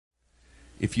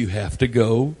If you have to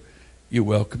go, you're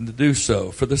welcome to do so.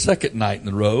 For the second night in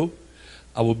a row,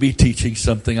 I will be teaching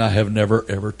something I have never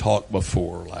ever taught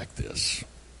before like this.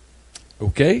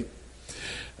 Okay?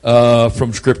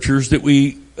 From scriptures that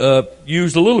we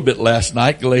used a little bit last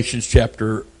night, Galatians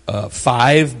chapter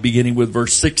 5, beginning with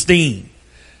verse 16.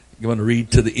 I'm going to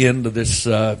read to the end of this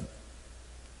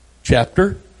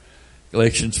chapter.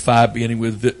 Galatians 5, beginning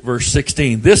with verse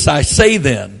 16. This I say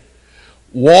then,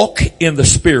 walk in the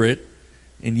Spirit,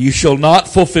 and you shall not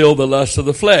fulfill the lust of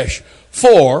the flesh.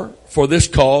 For this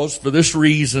cause, for this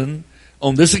reason,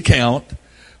 on this account,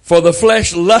 for the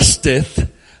flesh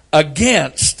lusteth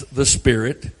against the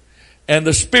Spirit, and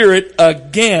the Spirit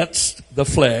against the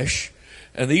flesh.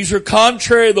 And these are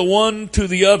contrary the one to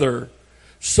the other,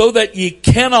 so that ye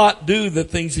cannot do the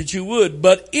things that you would.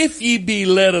 But if ye be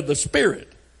led of the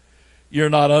Spirit,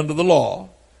 you're not under the law.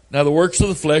 Now the works of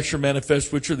the flesh are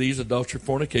manifest, which are these: adultery,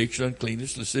 fornication,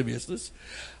 uncleanness, lasciviousness,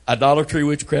 idolatry,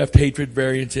 witchcraft, hatred,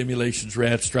 variance, emulations,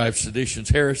 wrath, strife, seditions,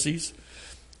 heresies,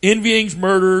 envyings,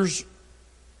 murders,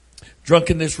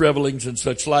 drunkenness, revelings, and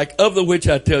such like, of the which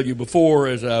I tell you before,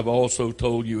 as I've also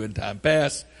told you in time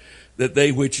past, that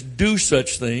they which do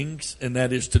such things, and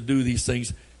that is to do these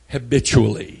things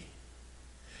habitually,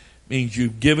 means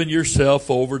you've given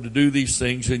yourself over to do these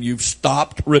things and you've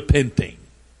stopped repenting,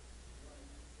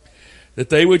 that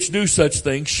they which do such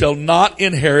things shall not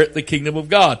inherit the kingdom of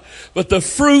God. But the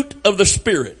fruit of the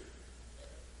Spirit,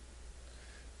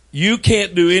 you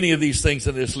can't do any of these things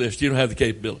in this list. You don't have the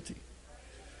capability.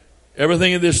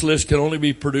 Everything in this list can only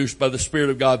be produced by the Spirit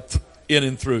of God in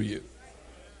and through you.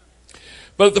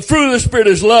 But the fruit of the Spirit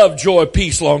is love, joy,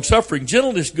 peace, long-suffering,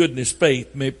 gentleness, goodness,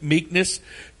 faith, meekness,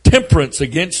 temperance.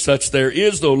 Against such there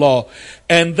is no law.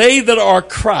 And they that are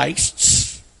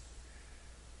Christ's,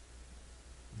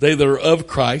 they that are of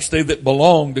Christ, they that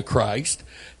belong to Christ,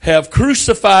 have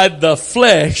crucified the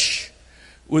flesh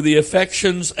with the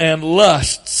affections and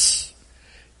lusts.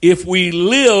 If we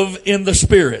live in the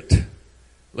Spirit,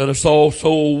 let us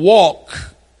also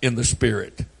walk in the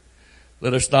Spirit.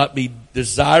 Let us not be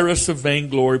desirous of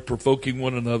vainglory, provoking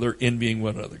one another, envying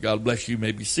one another. God bless you. You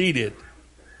may be seated.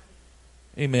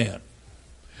 Amen.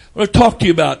 I want to talk to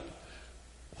you about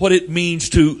what it means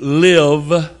to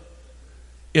live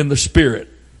in the Spirit.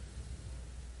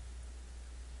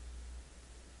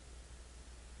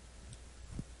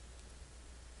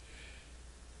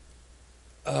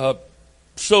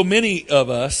 So many of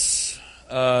us,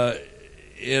 and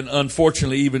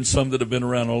unfortunately even some that have been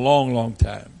around a long, long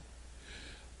time,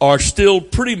 are still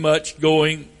pretty much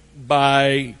going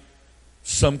by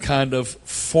some kind of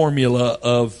formula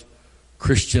of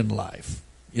Christian life.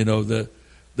 You know, the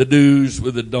do's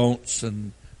with the don'ts,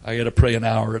 and I got to pray an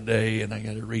hour a day, and I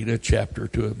got to read a chapter or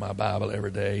two of my Bible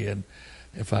every day, and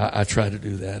if I try to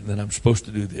do that, then I'm supposed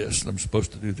to do this, and I'm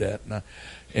supposed to do that,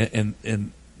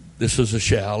 and this is a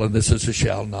shall, and this is a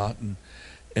shall not,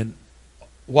 and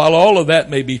while all of that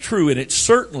may be true, and it's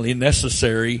certainly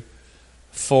necessary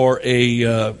for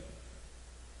a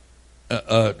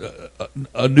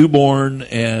newborn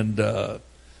and a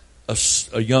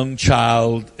young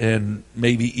child, and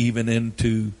maybe even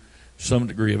into some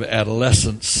degree of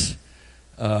adolescence,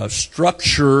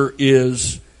 structure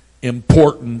is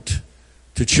important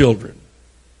to children.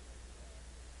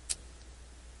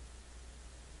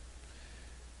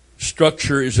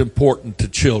 Structure is important to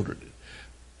children.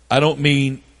 I don't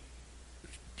mean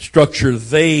structure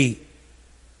they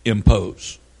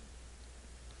impose,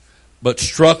 but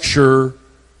structure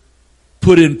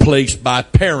put in place by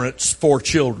parents for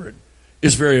children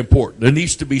is very important. There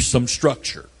needs to be some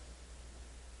structure.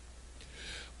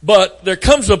 But there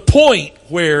comes a point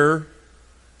where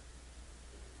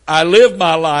I live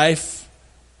my life,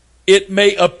 it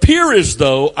may appear as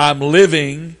though I'm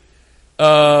living,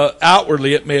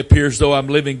 outwardly it may appear as though I'm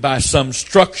living by some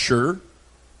structure,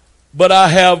 but I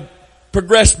have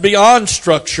progressed beyond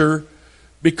structure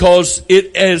because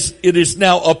it is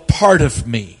now a part of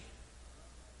me.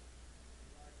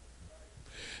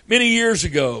 Many years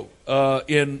ago,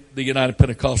 in the United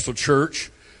Pentecostal Church,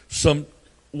 some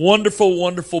wonderful,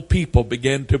 wonderful people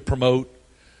began to promote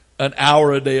an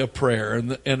hour a day of prayer.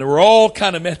 And there were all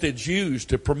kind of methods used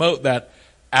to promote that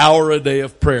hour a day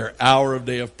of prayer, hour a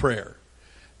day of prayer.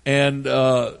 And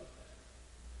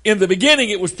in the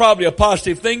beginning, it was probably a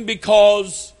positive thing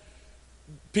because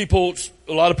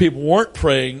a lot of people weren't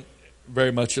praying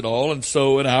very much at all. And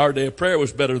so an hour a day of prayer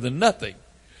was better than nothing.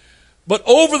 But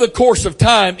over the course of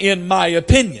time, in my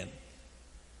opinion,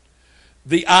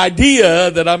 the idea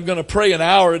that I'm going to pray an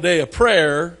hour a day of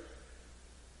prayer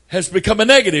has become a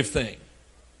negative thing.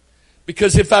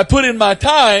 Because if I put in my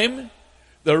time,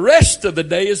 the rest of the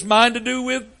day is mine to do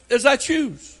with as I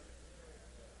choose.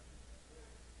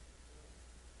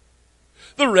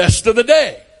 The rest of the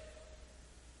day.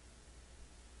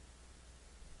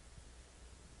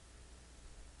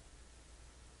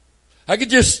 I could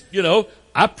just,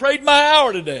 I prayed my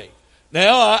hour today.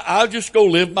 Now I'll just go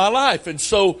live my life. And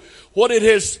so what it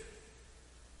has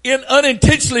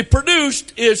unintentionally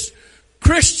produced is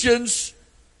Christians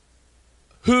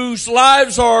whose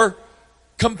lives are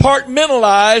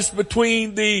compartmentalized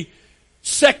between the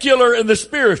secular and the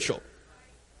spiritual.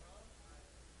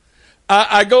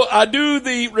 I do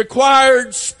the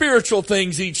required spiritual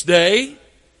things each day,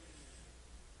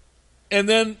 and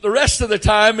then the rest of the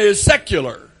time is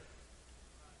secular.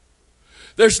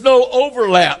 There's no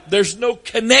overlap. There's no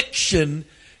connection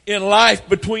in life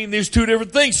between these two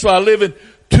different things. So I live in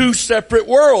two separate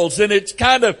worlds, and it's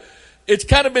kind of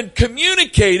been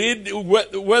communicated,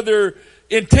 whether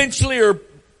intentionally or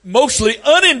mostly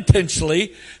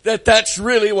unintentionally, that's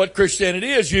really what Christianity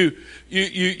is. You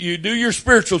do your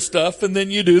spiritual stuff, and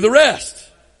then you do the rest.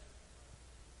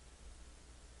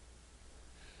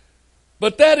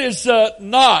 But that is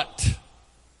not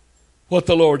what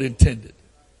the Lord intended.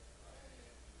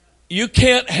 You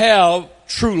can't have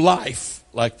true life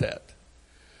like that.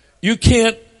 You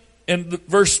can't, and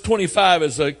verse 25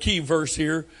 is a key verse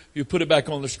here. You put it back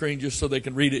on the screen just so they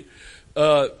can read it.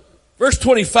 Verse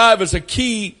 25 is a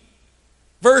key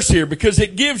verse here because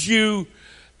it gives you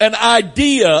an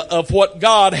idea of what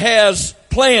God has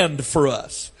planned for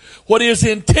us, what His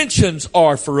intentions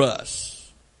are for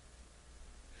us.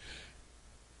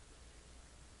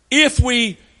 If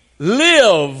we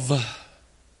live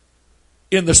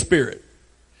in the Spirit.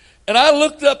 And I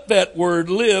looked up that word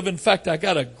live. In fact, I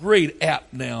got a great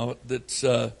app now that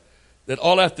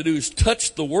all I have to do is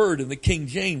touch the word in the King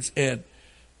James, and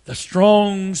the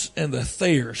Strong's and the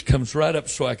Thayer's comes right up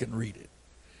so I can read it.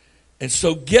 And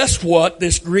so guess what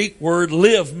this Greek word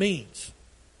live means?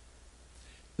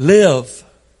 Live.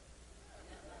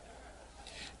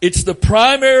 It's the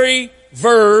primary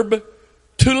verb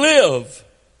to live,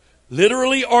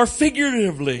 literally or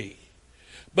figuratively.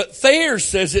 But Thayer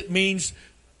says it means,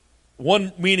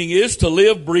 one meaning is to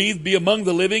live, breathe, be among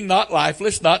the living, not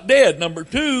lifeless, not dead. Number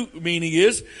two meaning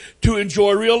is to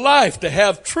enjoy real life, to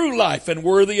have true life and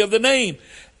worthy of the name.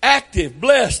 Active,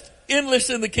 blessed, endless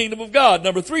in the kingdom of God.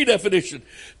 Number three definition,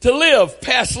 to live,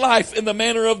 past life in the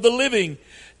manner of the living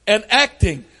and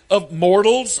acting of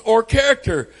mortals or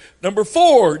character. Number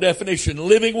four definition,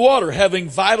 living water, having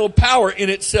vital power in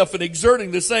itself and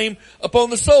exerting the same upon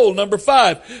the soul. Number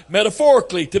five,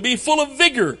 metaphorically, to be full of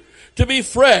vigor, to be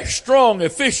fresh, strong,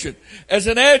 efficient. As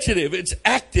an adjective, it's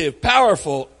active,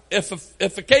 powerful,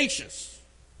 efficacious.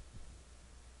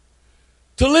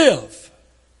 To live.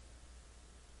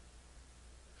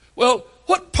 Well,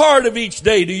 what part of each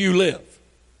day do you live?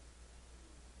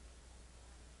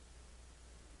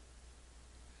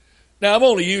 Now,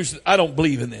 I don't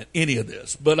believe in any of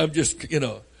this, but I'm just,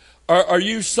 are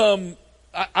you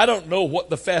I don't know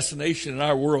what the fascination in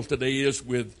our world today is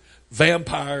with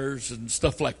vampires and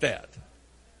stuff like that.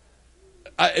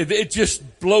 It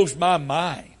just blows my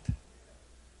mind.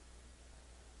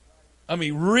 I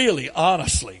mean, really,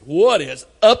 honestly, what is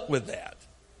up with that?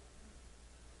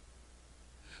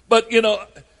 But,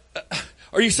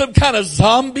 are you some kind of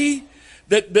zombie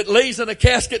that lays in a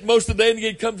casket most of the day and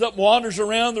again comes up and wanders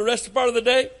around the rest of the part of the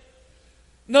day?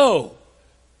 No.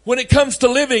 When it comes to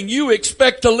living, you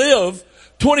expect to live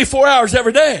 24 hours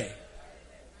every day.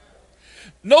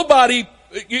 Nobody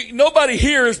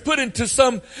here is put into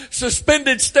some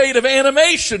suspended state of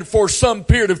animation for some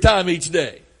period of time each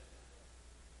day.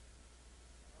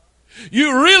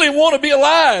 You really want to be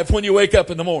alive when you wake up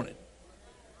in the morning.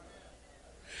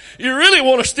 You really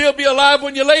want to still be alive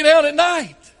when you lay down at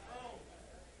night.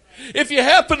 If you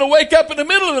happen to wake up in the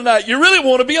middle of the night, you really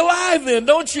want to be alive then,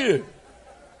 don't you?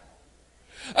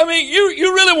 I mean,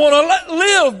 you really want to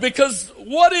live, because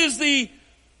what is the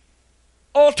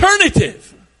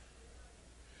alternative?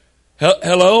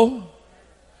 Hello?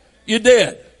 You're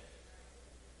dead.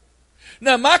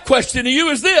 Now my question to you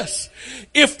is this.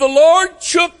 If the Lord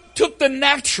took the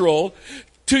natural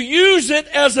to use it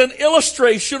as an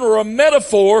illustration or a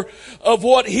metaphor of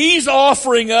what He's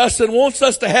offering us and wants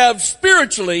us to have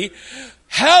spiritually,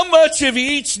 how much of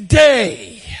each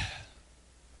day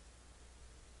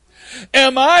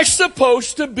am I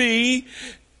supposed to be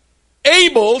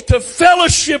able to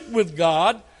fellowship with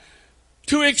God,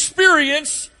 to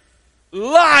experience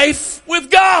life with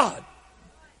God?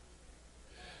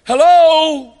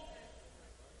 Hello?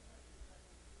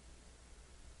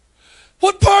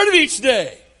 What part of each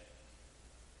day?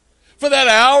 For that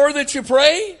hour that you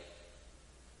pray?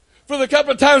 For the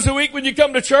couple of times a week when you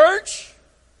come to church?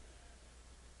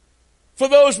 For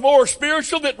those more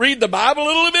spiritual that read the Bible a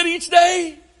little bit each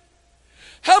day,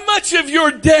 how much of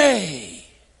your day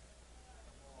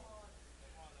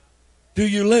do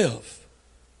you live?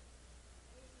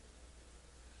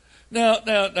 Now,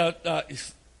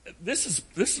 this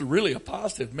is really a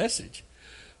positive message.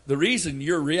 The reason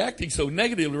you're reacting so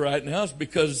negatively right now is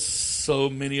because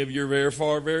so many of you are very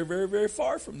far, very, very, very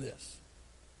far from this.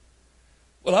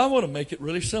 Well, I want to make it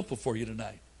really simple for you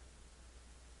tonight.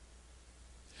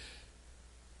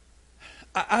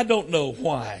 I don't know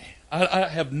why. I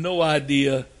have no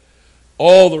idea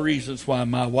all the reasons why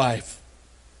my wife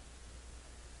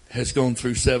has gone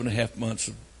through 7.5 months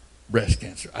of breast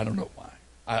cancer. I don't know why.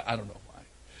 I don't know why.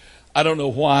 I don't know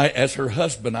why, as her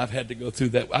husband, I've had to go through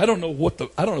that. I don't know what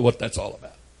that's all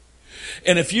about.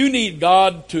 And if you need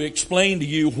God to explain to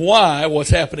you why what's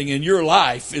happening in your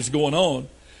life is going on,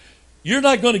 you're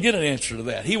not going to get an answer to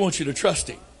that. He wants you to trust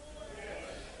Him.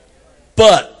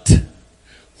 But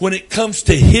when it comes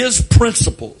to His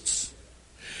principles,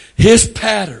 His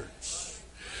patterns,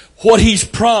 what He's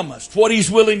promised, what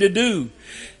He's willing to do,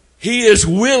 He is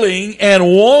willing and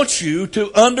wants you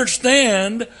to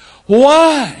understand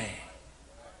why.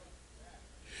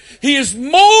 He is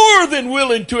more than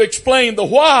willing to explain the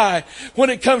why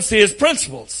when it comes to His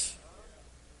principles.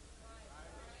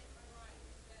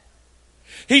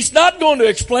 He's not going to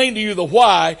explain to you the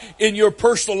why in your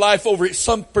personal life over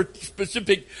some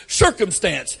specific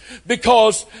circumstance,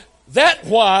 because that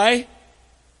why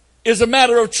is a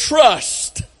matter of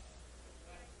trust.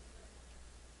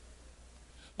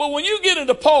 But when you get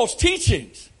into Paul's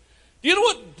teachings, do you know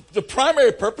what the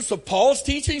primary purpose of Paul's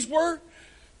teachings were?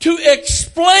 To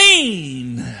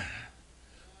explain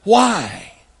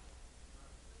why.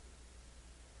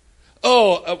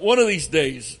 One of these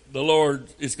days, the Lord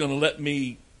is going to let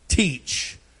me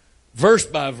teach verse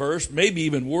by verse, maybe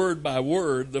even word by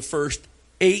word, the first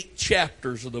 8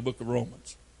 chapters of the book of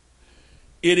Romans.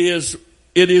 It is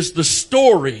the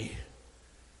story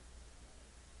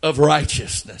of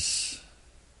righteousness.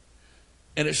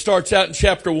 And it starts out in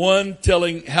chapter 1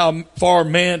 telling how far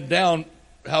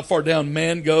down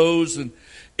man goes, and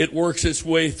it works its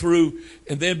way through,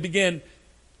 and then begin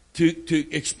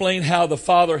to explain how the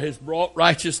Father has brought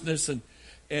righteousness and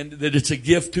that it's a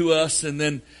gift to us. And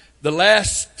then the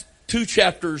last 2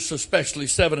 chapters, especially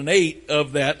 7 and 8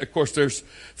 of that, of course there's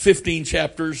 15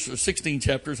 chapters, or 16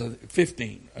 chapters,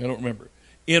 15, I don't remember,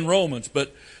 in Romans,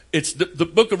 but it's the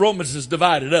book of Romans is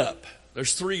divided up.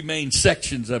 There's 3 main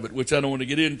sections of it, which I don't want to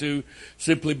get into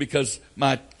simply because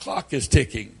my clock is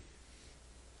ticking.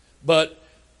 But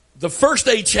the first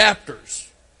 8 chapters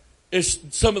is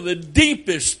some of the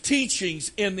deepest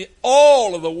teachings in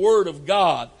all of the Word of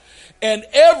God. And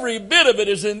every bit of it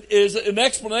is an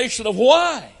explanation of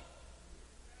why.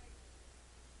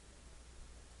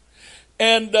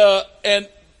 And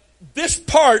this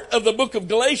part of the book of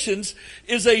Galatians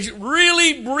is a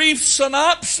really brief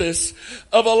synopsis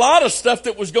of a lot of stuff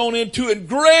that was going into in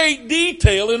great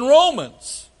detail in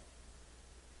Romans.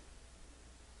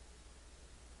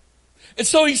 And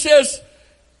so he says,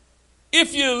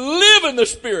 if you live in the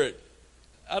Spirit,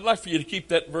 I'd like for you to keep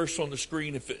that verse on the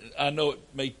screen. I know it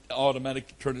may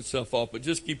automatically turn itself off, but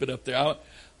just keep it up there. I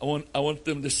want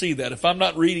them to see that. If I'm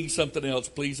not reading something else,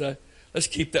 please, let's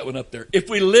keep that one up there. If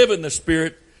we live in the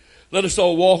Spirit, let us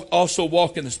also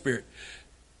walk in the Spirit.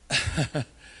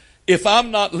 If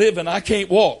I'm not living, I can't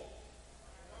walk.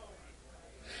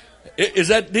 Is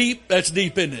that deep? That's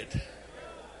deep, isn't it?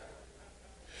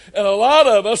 And a lot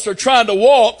of us are trying to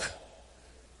walk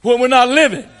when we're not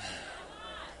living.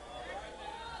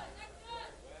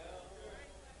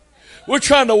 We're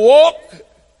trying to walk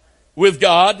with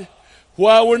God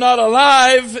while we're not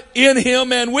alive in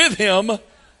Him and with Him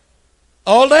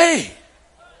all day.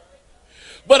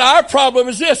 But our problem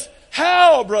is this.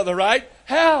 How, Brother Wright?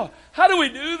 How? How do we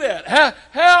do that?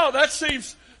 How? That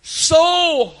seems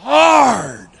so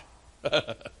hard.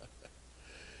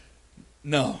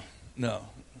 No.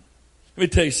 Let me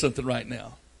tell you something right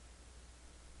now.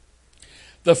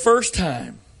 The first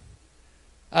time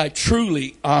I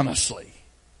truly, honestly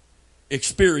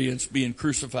experienced being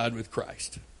crucified with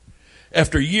Christ,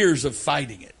 after years of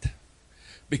fighting it,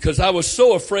 because I was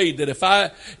so afraid that if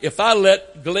I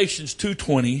let Galatians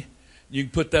 2:20, you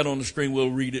can put that on the screen,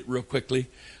 we'll read it real quickly.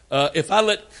 If I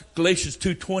let Galatians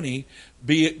 2:20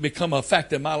 become a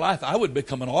fact in my life, I would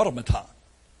become an automaton.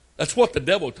 That's what the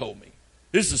devil told me.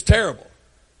 This is terrible.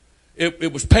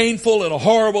 It was painful and a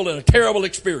horrible and a terrible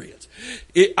experience.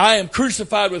 I am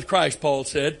crucified with Christ, Paul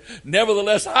said.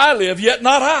 Nevertheless, I live, yet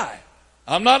not I.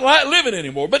 I'm not living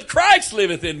anymore, but Christ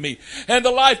liveth in me. And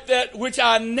the life that which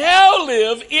I now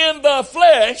live in the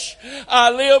flesh,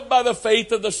 I live by the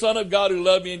faith of the Son of God who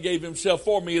loved me and gave himself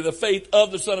for me. The faith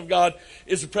of the Son of God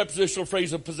is a prepositional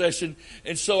phrase of possession.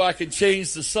 And so I can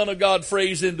change the Son of God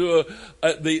phrase into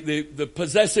the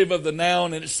possessive of the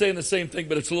noun. And it's saying the same thing,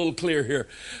 but it's a little clear here.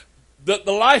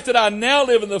 The life that I now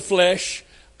live in the flesh,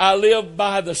 I live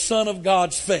by the Son of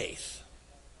God's faith,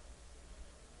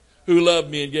 who loved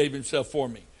me and gave himself for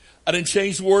me. I didn't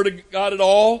change the word of God at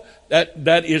all.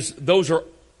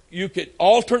 You could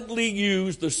alternately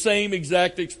use the same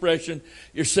exact expression.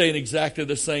 You're saying exactly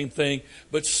the same thing.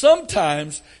 But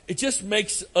sometimes it just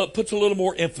puts a little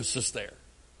more emphasis there.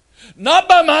 Not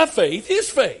by my faith,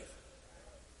 his faith.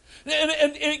 And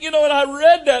I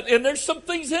read that, and there's some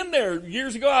things in there.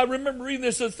 Years ago, I remember reading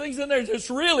this. There's things in there that's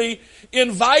really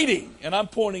inviting. And I'm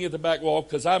pointing at the back wall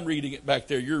because I'm reading it back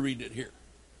there. You're reading it here.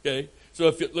 Okay, so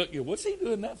if you look, what's he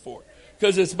doing that for?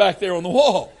 Because it's back there on the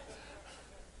wall.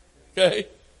 Okay,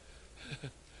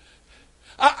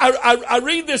 I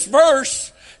read this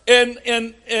verse and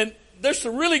there's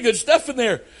some really good stuff in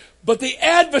there. But the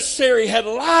adversary had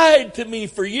lied to me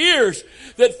for years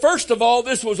that first of all,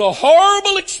 this was a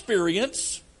horrible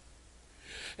experience.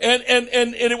 And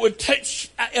it would take,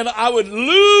 and I would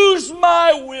lose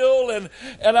my will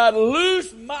and I'd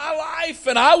lose my life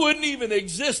and I wouldn't even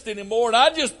exist anymore and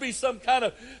I'd just be some kind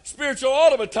of spiritual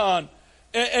automaton.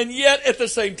 And yet at the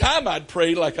same time I'd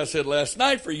pray, like I said last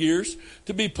night, for years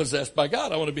to be possessed by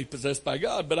God. I want to be possessed by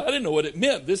God, but I didn't know what it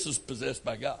meant. This is possessed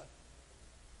by God.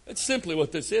 That's simply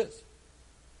what this is.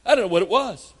 I don't know what it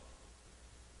was.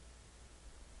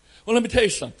 Well, let me tell you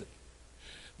something.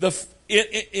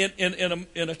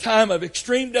 In a time of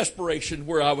extreme desperation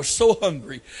where I was so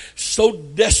hungry, so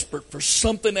desperate for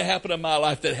something to happen in my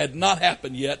life that had not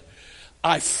happened yet,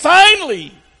 I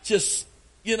finally just,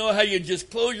 you know how you just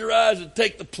close your eyes and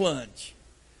take the plunge.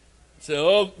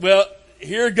 So,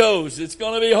 here it goes. It's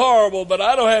going to be horrible, but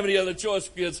I don't have any other choice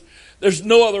because there's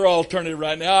no other alternative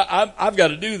right now. I've got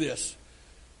to do this.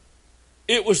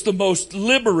 It was the most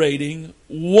liberating,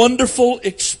 wonderful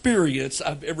experience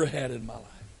I've ever had in my life.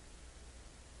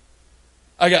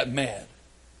 I got mad.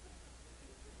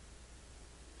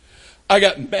 I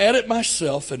got mad at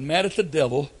myself and mad at the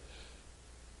devil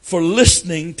for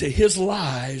listening to his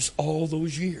lies all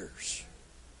those years.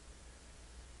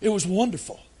 It was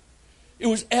wonderful. It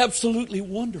was absolutely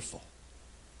wonderful.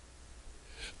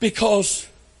 Because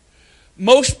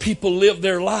most people live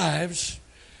their lives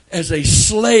as a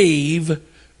slave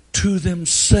to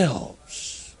themselves.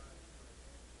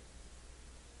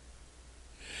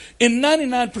 In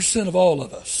 99% of all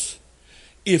of us,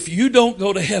 if you don't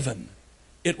go to heaven,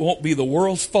 it won't be the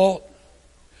world's fault.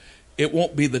 It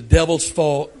won't be the devil's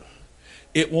fault.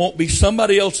 It won't be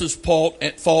somebody else's fault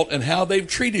and how they've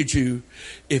treated you.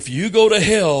 If you go to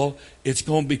hell, it's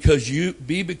going to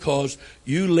be because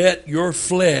you let your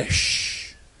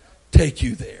flesh take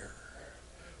you there.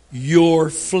 Your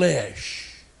flesh.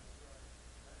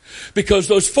 Because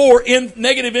those four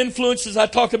negative influences I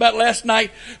talked about last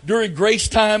night during grace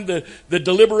time, the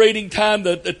deliberating time,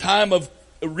 the time of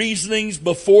reasonings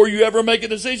before you ever make a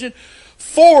decision,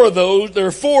 four of those, there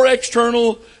are four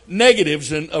external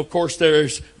negatives. And of course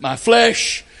there's my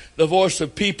flesh, the voice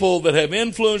of people that have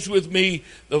influence with me,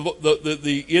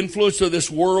 the influence of this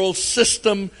world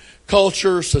system,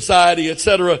 culture, society,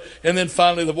 etc. And then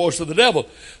finally the voice of the devil.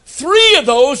 Three of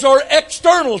those are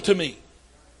external to me.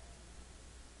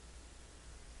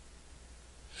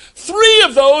 Three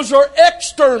of those are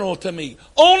external to me.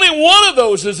 Only one of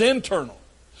those is internal.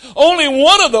 Only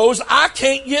one of those I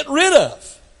can't get rid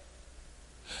of.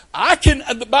 I can,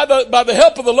 by the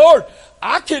help of the Lord,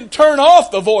 I can turn off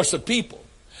the voice of people.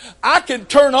 I can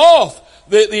turn off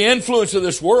the influence of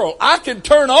this world. I can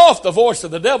turn off the voice of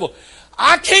the devil.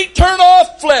 I can't turn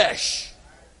off flesh.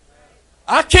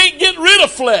 I can't get rid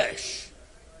of flesh.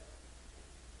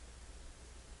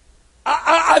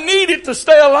 I need it to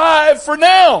stay alive for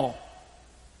now.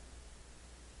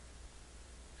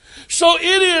 So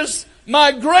it is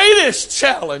my greatest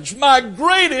challenge, my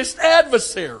greatest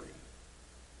adversary.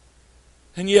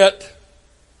 And yet,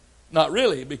 not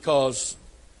really, because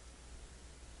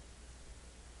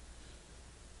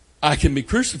I can be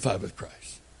crucified with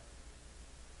Christ.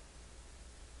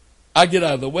 I get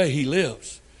out of the way, He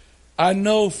lives. I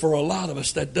know for a lot of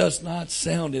us that does not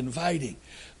sound inviting,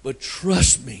 but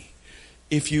trust me,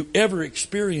 if you ever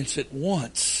experience it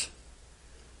once,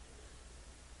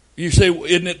 you say, well,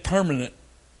 isn't it permanent?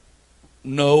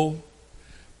 No.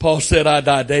 Paul said, I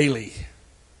die daily.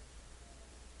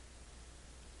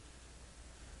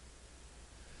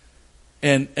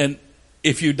 And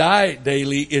If you die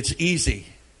daily, it's easy.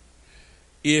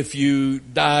 If you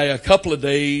die a couple of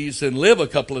days and live a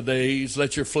couple of days,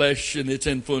 let your flesh and its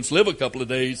influence live a couple of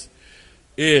days,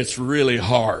 it's really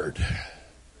hard.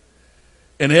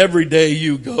 And every day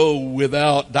you go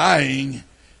without dying,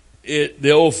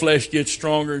 the old flesh gets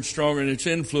stronger and stronger in its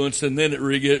influence, and then it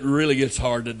really gets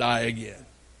hard to die again.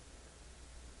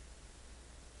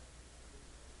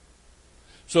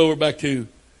 So we're back to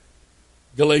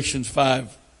Galatians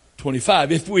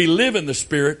 5:25. If we live in the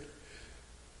Spirit,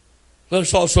 let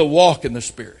us also walk in the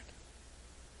Spirit.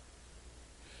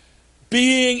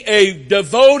 Being a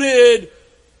devoted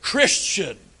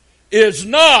Christian is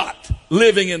not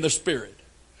living in the Spirit.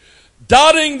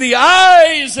 Dotting the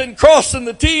I's and crossing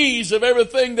the T's of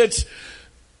everything that's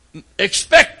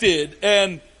expected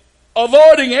and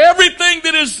avoiding everything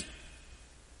that is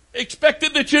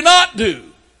expected that you not do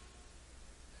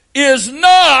is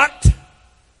not,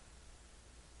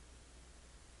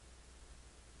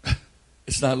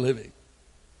 it's not living.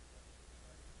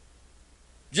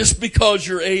 Just because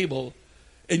you're able,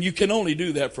 and you can only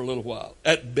do that for a little while,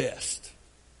 at best.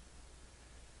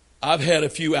 I've had a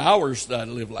few hours that I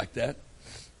live like that.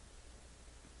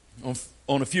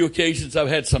 On a few occasions, I've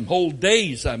had some whole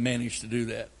days I managed to do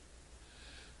that.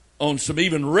 On some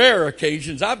even rare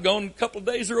occasions, I've gone a couple of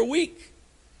days or a week.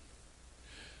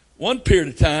 One period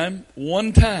of time,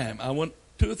 I went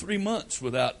 2 or 3 months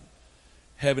without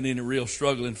having any real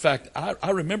struggle. In fact, I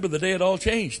remember the day it all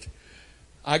changed.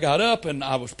 I got up and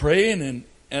I was praying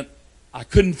and I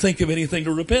couldn't think of anything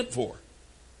to repent for.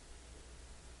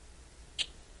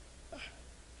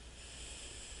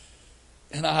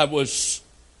 And I was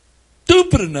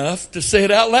stupid enough to say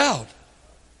it out loud.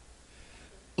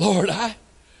 Lord, I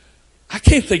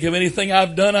can't think of anything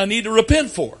I've done I need to repent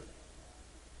for.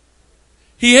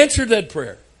 He answered that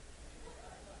prayer.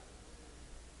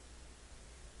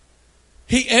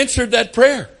 He answered that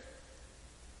prayer.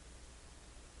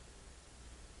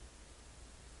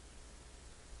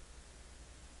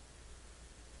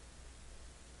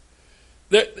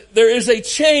 There is a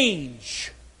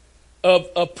change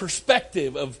of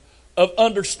perspective, of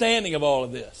understanding of all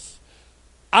of this.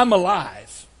 I'm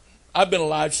alive. I've been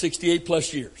alive 68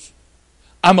 plus years.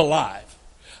 I'm alive.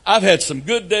 I've had some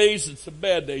good days and some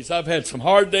bad days. I've had some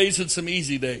hard days and some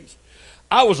easy days.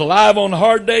 I was alive on the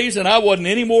hard days and I wasn't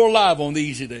any more alive on the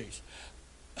easy days.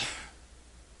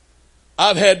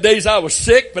 I've had days I was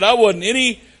sick, but I wasn't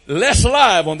any less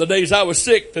alive on the days I was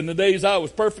sick than the days I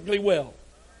was perfectly well.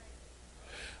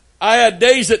 I had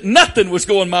days that nothing was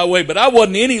going my way, but I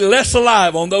wasn't any less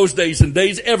alive on those days than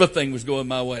days everything was going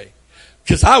my way.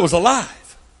 Because I was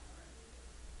alive.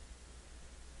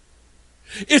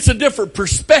 It's a different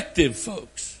perspective,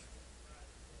 folks.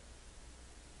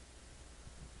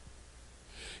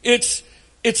 It's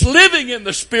living in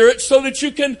the Spirit so that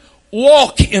you can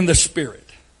walk in the Spirit.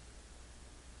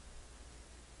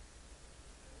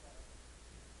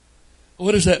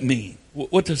 What does that mean?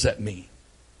 What does that mean?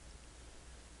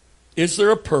 Is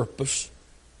there a purpose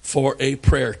for a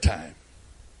prayer time?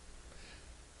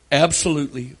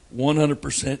 Absolutely,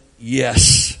 100%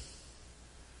 yes.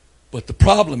 But the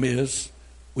problem is,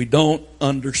 we don't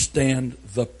understand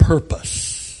the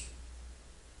purpose.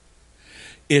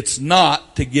 It's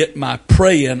not to get my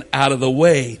praying out of the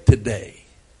way today,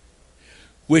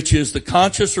 which is the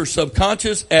conscious or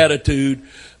subconscious attitude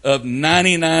of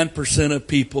 99% of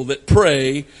people that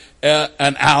pray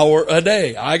an hour a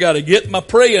day. I got to get my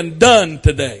praying done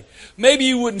today. Maybe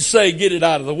you wouldn't say get it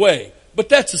out of the way, but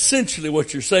that's essentially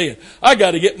what you're saying. I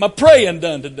got to get my praying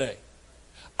done today.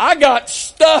 I got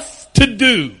stuff to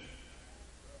do.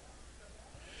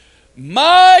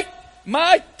 My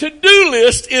to-do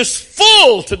list is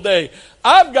full today.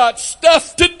 I've got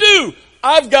stuff to do.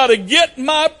 I've got to get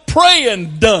my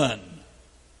praying done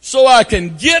so I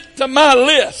can get to my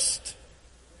list.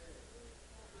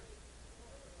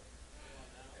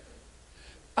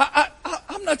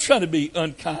 I'm not trying to be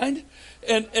unkind.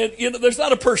 And there's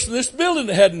not a person in this building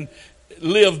that hadn't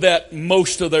lived that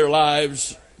most of their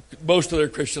lives, most of their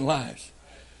Christian lives.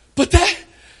 But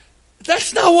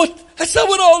that's not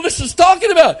what all this is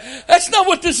talking about. That's not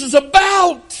what this is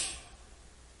about.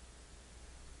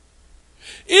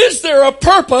 Is there a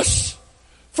purpose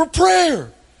for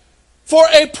prayer? For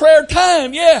a prayer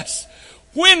time, yes.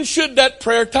 When should that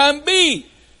prayer time be?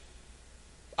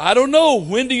 I don't know.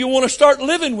 When do you want to start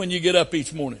living when you get up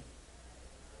each morning?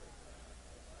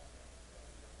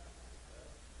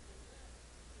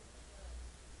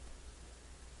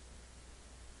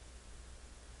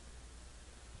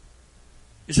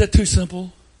 Is that too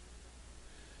simple?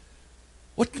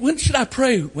 When should I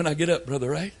pray when I get up,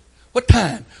 Brother Wright? What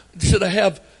time? Should I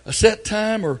have a set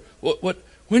time, or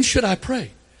when should I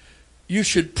pray? You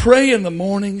should pray in the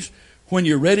mornings when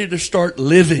you're ready to start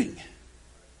living.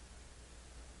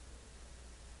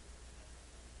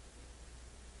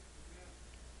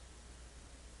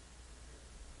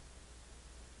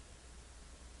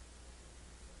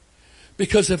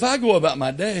 Because if I go about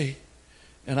my day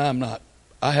and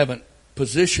I haven't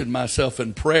positioned myself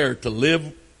in prayer to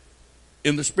live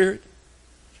in the Spirit,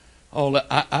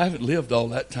 I haven't lived all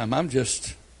that time. I'm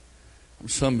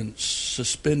some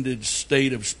suspended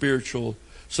state of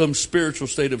some spiritual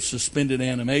state of suspended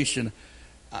animation.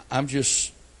 I'm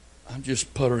just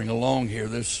puttering along here.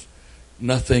 There's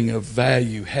nothing of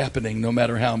value happening, no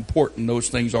matter how important those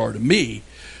things are to me.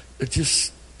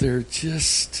 They're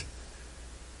just.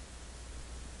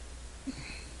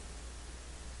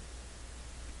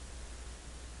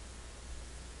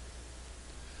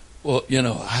 Well,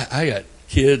 I got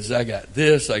kids, I got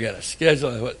this, I got a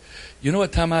schedule. You know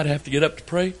what time I'd have to get up to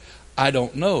pray? I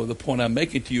don't know. The point I'm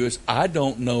making to you is I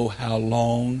don't know how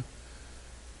long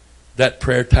that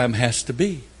prayer time has to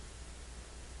be.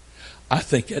 I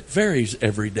think it varies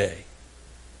every day.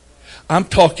 I'm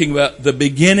talking about the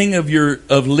beginning of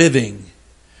living.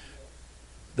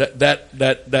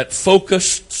 That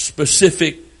focused,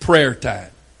 specific prayer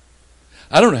time.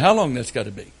 I don't know how long that's got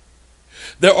to be.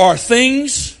 There are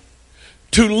things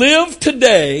to live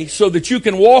today so that you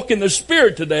can walk in the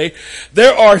Spirit today.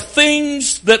 There are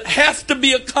things that have to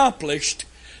be accomplished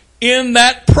in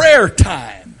that prayer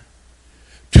time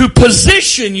to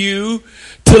position you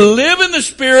to live in the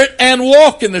Spirit and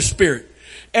walk in the Spirit.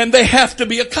 And they have to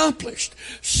be accomplished.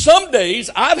 Some days,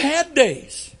 I've had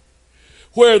days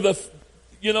where the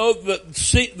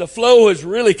flow has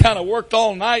really kind of worked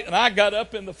all night, and I got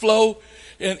up in the flow,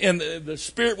 and the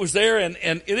Spirit was there, and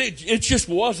it just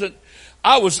wasn't.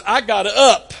 I got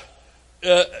up,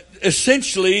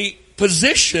 essentially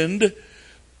positioned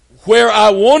where I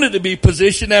wanted to be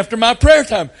positioned after my prayer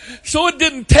time. So it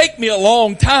didn't take me a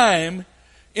long time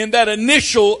in that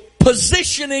initial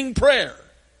positioning prayer.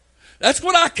 That's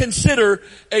what I consider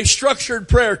a structured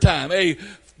prayer time, a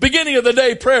beginning of the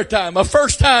day prayer time, a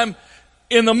first time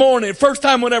in the morning, first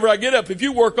time whenever I get up. If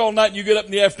you work all night and you get up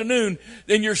in the afternoon,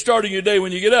 then you're starting your day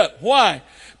when you get up. Why?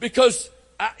 Because,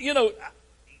 I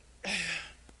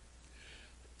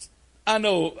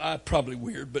know I'm probably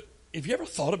weird, but have you ever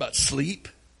thought about sleep?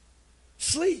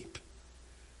 Sleep.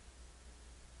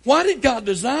 Why did God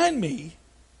design me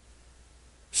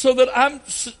so that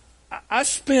I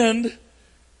spend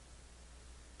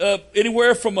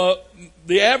anywhere from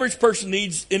the average person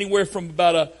needs anywhere from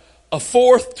about a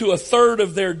fourth to a third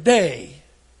of their day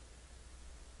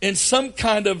in some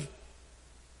kind of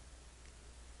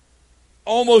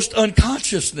almost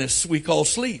unconsciousness we call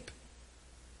sleep.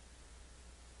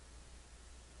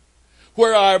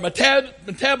 Where our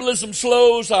metabolism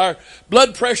slows, our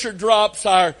blood pressure drops,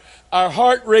 our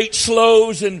heart rate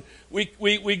slows, and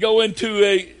we go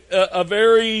into a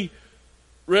very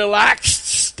relaxed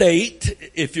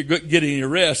state if you're getting your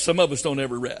rest. Some of us don't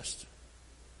ever rest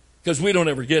because we don't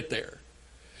ever get there.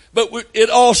 But it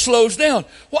all slows down.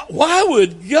 Why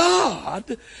would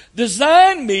God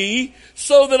design me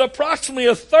so that approximately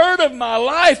a third of my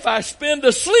life I spend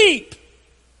asleep?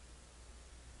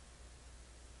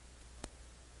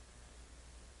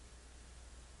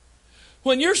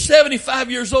 When you're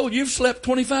 75 years old, you've slept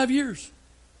 25 years.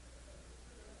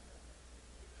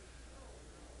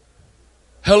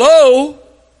 Hello?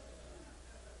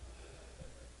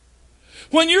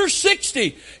 When you're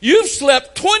 60, you've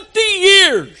slept 20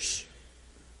 years.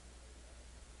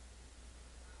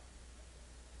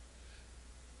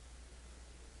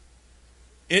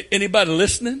 Anybody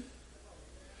listening?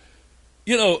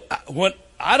 When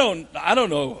I don't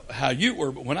know how you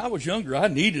were, but when I was younger, I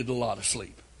needed a lot of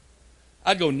sleep.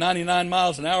 I'd go 99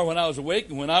 miles an hour when I was awake,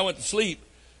 and when I went to sleep,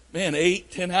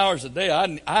 8-10 hours a day,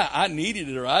 I needed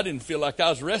it, or I didn't feel like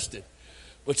I was rested.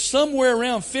 But somewhere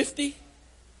around 50,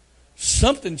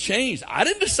 something changed. I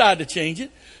didn't decide to change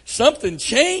it. Something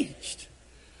changed.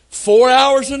 4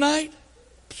 hours a night?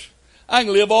 I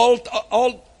can live all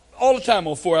the time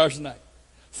on 4 hours a night.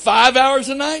 5 hours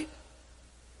a night?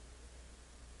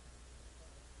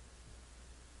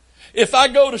 If I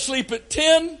go to sleep at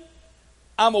 10,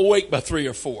 I'm awake by 3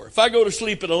 or 4. If I go to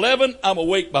sleep at 11, I'm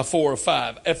awake by 4 or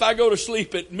 5. If I go to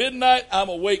sleep at midnight, I'm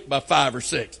awake by 5 or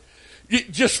 6.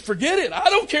 Just forget it. I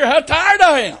don't care how tired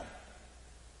I am.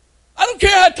 I don't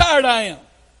care how tired I am.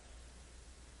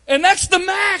 And that's the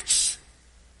max.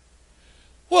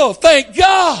 Well, thank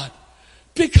God.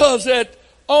 Because at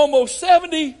almost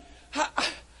 70,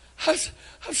 I've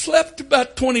slept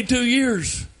about 22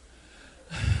 years.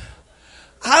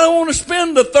 I don't want to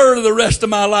spend the third of the rest of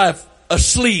my life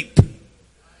asleep.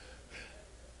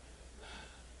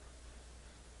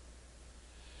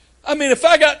 I mean, if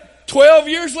I got 12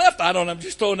 years left, I don't know, I'm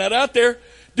just throwing that out there.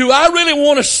 Do I really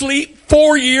want to sleep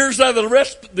 4 years out of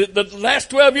the last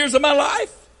 12 years of my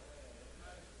life?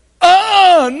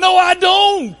 No, I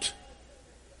don't.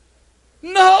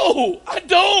 No, I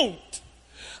don't.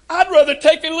 I'd rather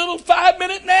take a little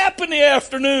 5-minute nap in the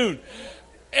afternoon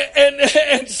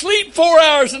and sleep 4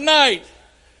 hours a night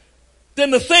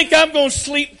than to think I'm going to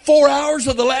sleep 4 hours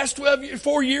of the last 12 years,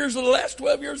 4 years of the last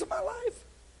 12 years of my life.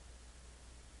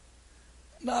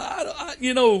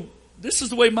 No, this is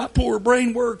the way my poor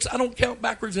brain works. I don't count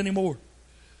backwards anymore.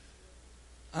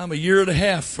 I'm a year and a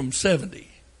half from 70.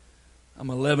 I'm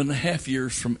 11 and a half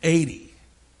years from 80.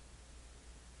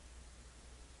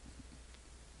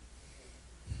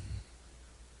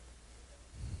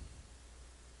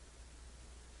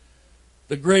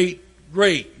 The great,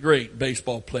 great, great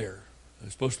baseball player, who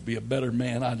was supposed to be a better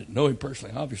man. I didn't know him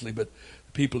personally, obviously, but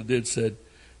the people that did said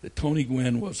that Tony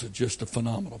Gwynn was just a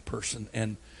phenomenal person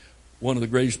and one of the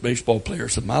greatest baseball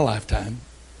players of my lifetime.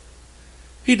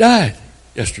 He died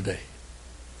yesterday.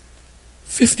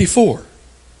 54.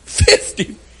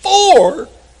 54?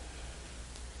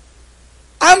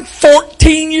 I'm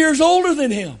 14 years older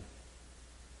than him.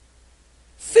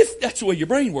 That's the way your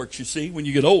brain works, you see, when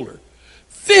you get older.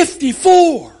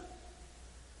 54.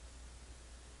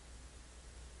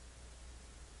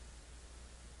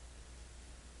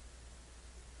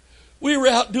 We were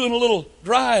out doing a little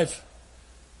drive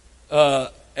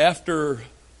after an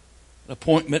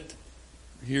appointment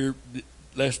here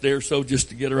last day or so, just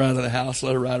to get her out of the house,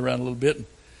 let her ride around a little bit. And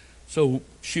so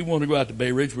she wanted to go out to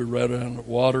Bay Ridge. We rode around the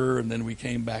water, and then we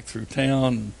came back through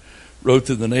town and rode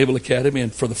through the Naval Academy.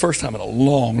 And for the first time in a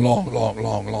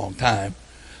long time,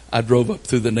 I drove up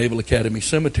through the Naval Academy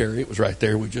Cemetery. It was right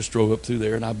there. We just drove up through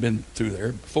there, and I've been through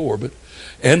there before.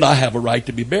 And I have a right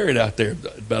to be buried out there,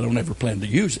 but I don't ever plan to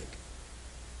use it.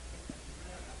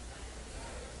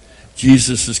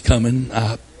 Jesus is coming.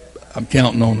 I'm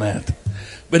counting on that.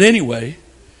 But anyway,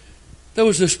 there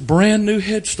was this brand new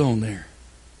headstone there.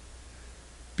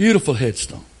 Beautiful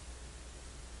headstone.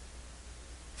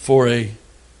 For a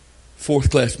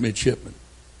fourth-class midshipman.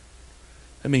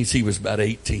 That means he was about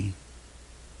 18.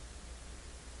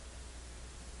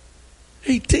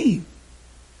 18.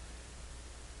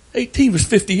 18 was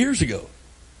 50 years ago.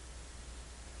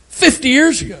 50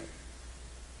 years ago.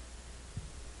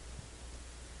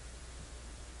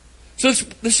 So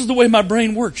this is the way my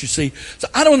brain works, you see. So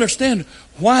I don't understand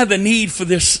why the need for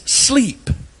this sleep.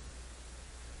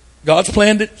 God's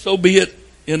planned it, so be it.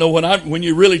 You know, when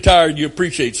you're really tired, you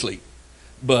appreciate sleep.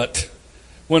 But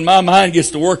when my mind gets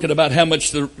to working about how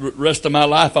much the rest of my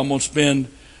life I'm going to spend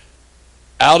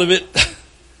out of it,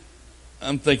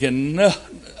 I'm thinking, no,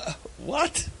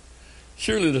 what?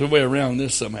 Surely there's a way around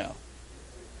this somehow.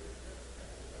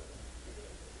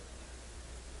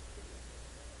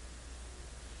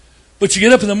 But you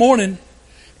get up in the morning,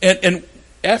 and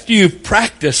after you've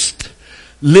practiced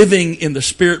living in the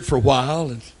Spirit for a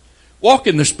while, and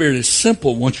walking in the Spirit is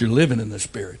simple once you're living in the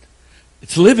Spirit.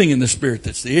 It's living in the Spirit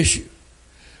that's the issue.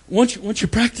 Once you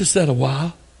practice that a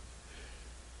while,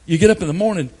 you get up in the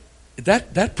morning,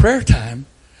 that prayer time,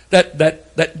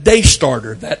 that day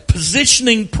starter, that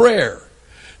positioning prayer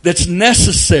that's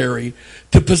necessary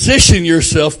to position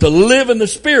yourself to live in the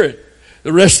Spirit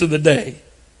the rest of the day.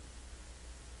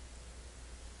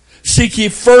 Seek ye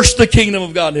first the kingdom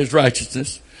of God and His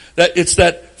righteousness. It's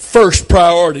that first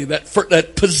priority,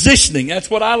 that positioning. That's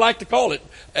what I like to call it.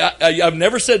 I've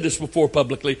never said this before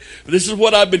publicly, but this is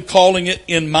what I've been calling it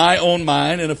in my own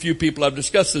mind, and a few people I've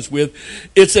discussed this with.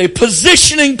 It's a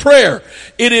positioning prayer.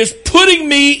 It is putting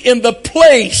me in the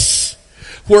place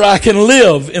where I can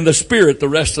live in the Spirit the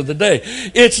rest of the day.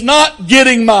 It's not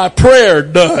getting my prayer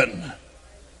done.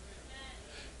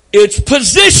 It's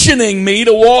positioning me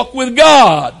to walk with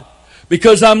God,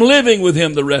 because I'm living with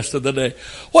Him the rest of the day.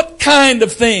 What kind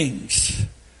of things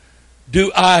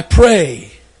do I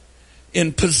pray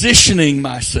in positioning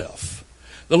myself?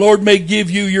 The Lord may give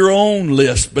you your own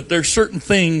list, but there's certain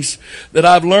things that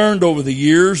I've learned over the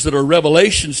years that are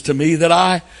revelations to me that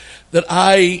I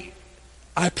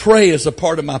pray as a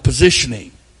part of my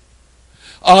positioning.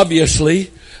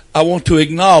 Obviously, I want to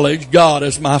acknowledge God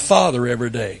as my Father every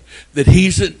day, that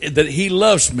He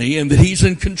loves me and that He's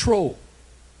in control.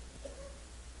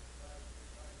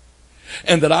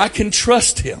 And that I can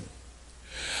trust Him.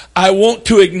 I want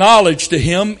to acknowledge to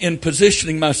Him in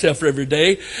positioning myself every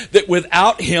day that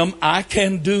without Him I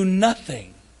can do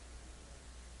nothing.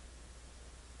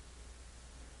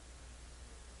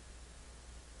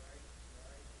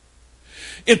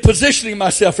 in positioning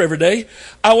myself every day,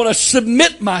 I want to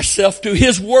submit myself to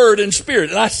His Word and Spirit.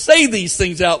 And I say these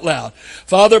things out loud.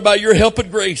 Father, by your help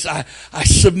and grace, I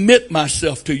submit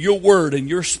myself to your Word and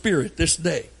your Spirit this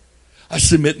day. I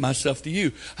submit myself to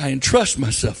you. I entrust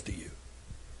myself to you.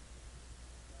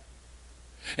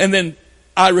 And then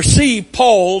I receive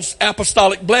Paul's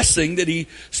apostolic blessing that he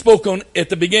spoke on at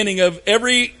the beginning of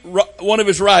every one of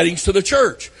his writings to the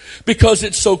church, because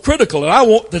it's so critical. And I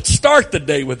want to start the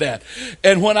day with that.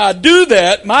 And when I do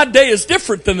that, my day is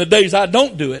different than the days I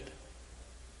don't do it.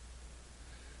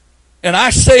 And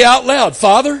I say out loud,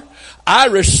 Father, I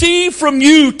receive from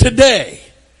you today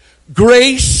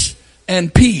grace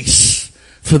and peace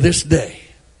for this day.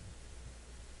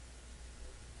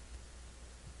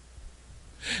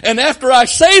 And after I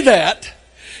say that,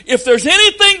 if there's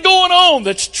anything going on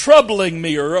that's troubling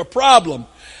me or a problem,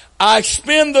 I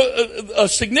spend a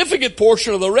significant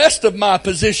portion of the rest of my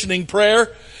positioning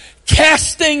prayer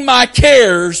casting my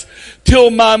cares till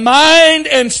my mind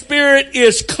and spirit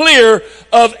is clear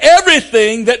of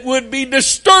everything that would be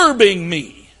disturbing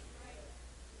me.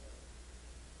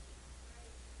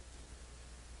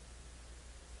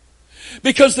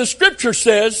 Because the scripture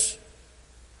says,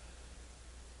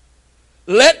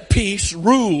 let peace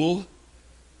rule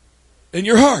in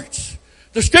your hearts.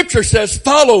 The scripture says,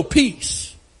 follow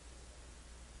peace.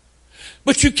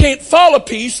 But you can't follow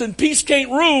peace, and peace can't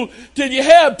rule till you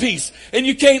have peace. And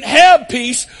you can't have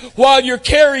peace while you're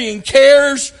carrying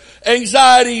cares,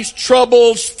 anxieties,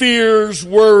 troubles, fears,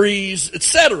 worries,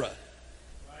 etc.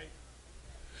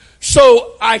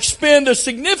 So I spend a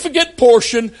significant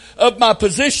portion of my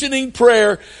positioning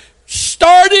prayer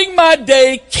starting my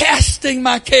day casting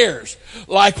my cares.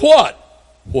 Like what?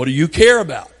 What do you care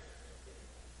about?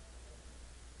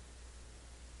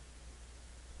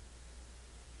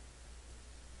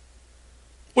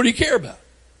 What do you care about?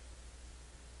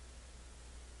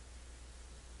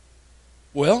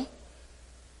 Well,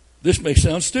 this may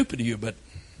sound stupid to you, but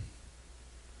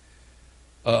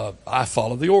I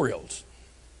follow the Orioles.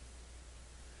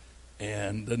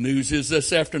 And the news is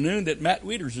this afternoon that Matt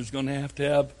Wieters is going to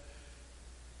have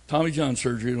Tommy John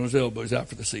surgery on his elbow. He's out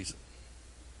for the season.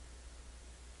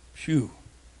 Phew.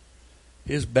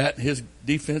 His bat and his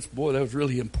defense, boy, that was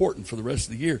really important for the rest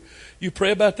of the year. You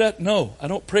pray about that? No, I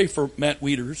don't pray for Matt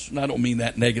Wieters, and I don't mean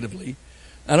that negatively.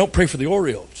 I don't pray for the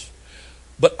Orioles.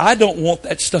 But I don't want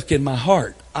that stuck in my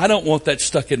heart. I don't want that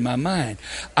stuck in my mind.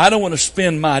 I don't want to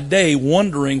spend my day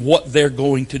wondering what they're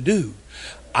going to do.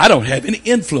 I don't have any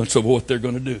influence over what they're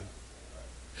going to do.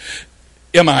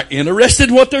 Am I interested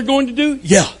in what they're going to do?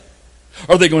 Yeah.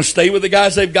 Are they going to stay with the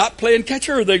guys they've got playing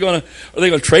catcher? Or are they going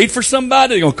to trade for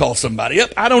somebody? Are they going to call somebody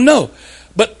up? I don't know.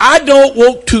 But I don't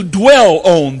want to dwell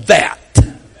on that.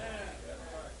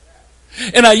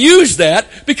 And I use that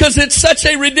because it's such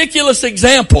a ridiculous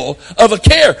example of a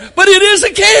care. But it is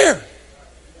a care.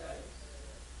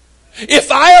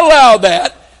 If I allow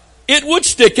that, it would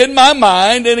stick in my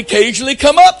mind and occasionally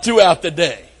come up throughout the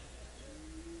day.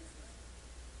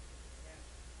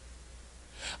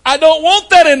 I don't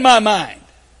want that in my mind.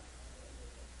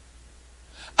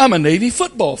 I'm a Navy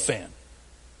football fan.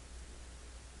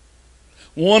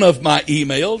 One of my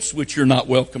emails, which you're not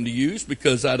welcome to use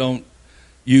because I don't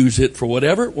use it for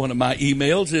whatever, one of my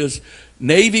emails is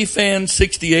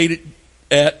NavyFan68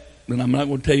 at, and I'm not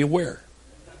going to tell you where.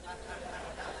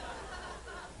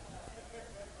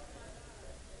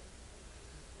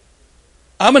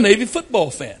 I'm a Navy football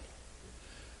fan.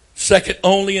 Second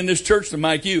only in this church to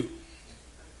Mike Yu.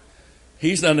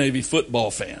 He's not a Navy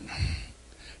football fan.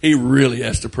 He really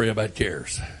has to pray about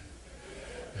cares.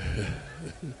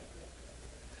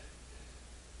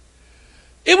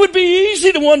 It would be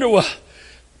easy to wonder, well,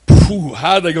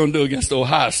 how are they going to do against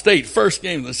Ohio State? First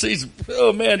game of the season.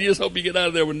 Oh, man, you just hope you get out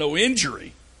of there with no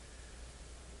injury.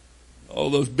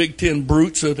 All those Big Ten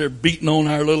brutes out there beating on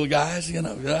our little guys, you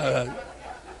know.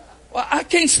 Well, I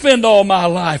can't spend all my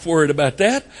life worried about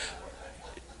that.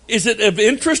 Is it of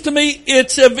interest to me?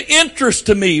 It's of interest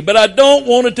to me, but I don't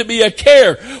want it to be a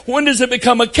care. When does it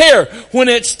become a care? When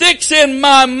it sticks in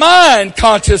my mind,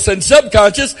 conscious and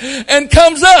subconscious, and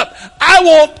comes up. I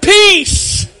want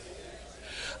peace.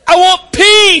 I want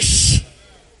peace.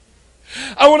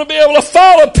 I want to be able to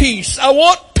follow peace. I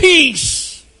want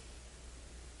peace.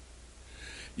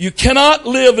 You cannot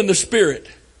live in the Spirit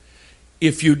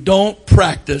if you don't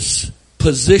practice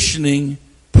positioning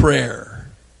prayer.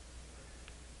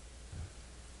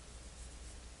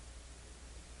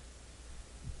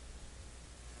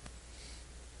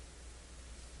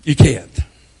 You can't.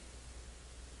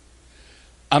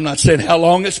 I'm not saying how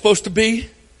long it's supposed to be.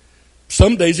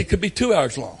 Some days it could be 2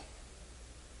 hours long.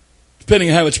 depending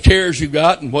on how much cares you've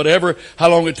got and whatever, how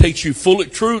long it takes you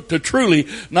to truly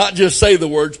not just say the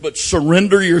words, but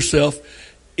surrender yourself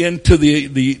into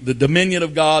the dominion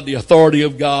of God, the authority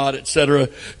of God, etc.,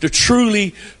 to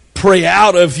truly pray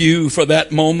out of you for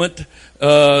that moment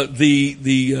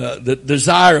the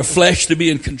desire of flesh to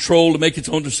be in control, to make its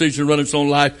own decision, run its own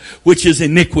life, which is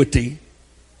iniquity.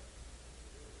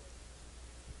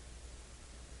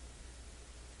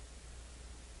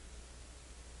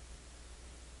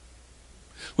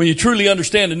 When you truly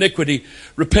understand iniquity,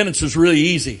 repentance is really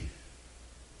easy.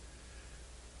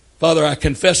 Father, I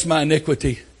confess my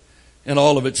iniquity and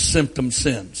all of its symptom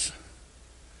sins.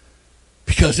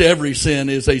 Because every sin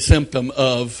is a symptom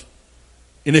of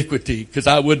iniquity. Because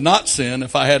I would not sin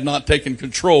if I had not taken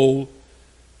control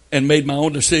and made my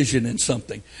own decision in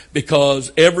something.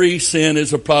 Because every sin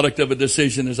is a product of a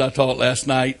decision, as I taught last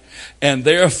night. And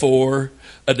therefore,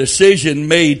 a decision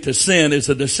made to sin is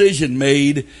a decision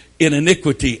made in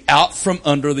iniquity, out from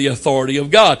under the authority of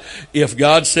God. If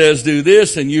God says do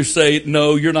this and you say,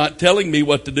 no, you're not telling me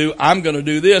what to do, I'm going to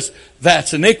do this,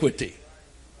 that's iniquity.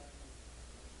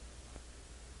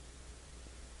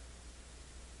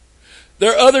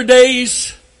 There are other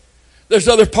days, there's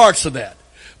other parts of that.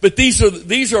 But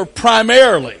these are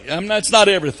primarily, it's not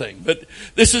everything, but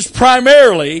this is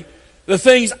primarily the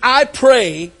things I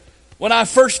pray when I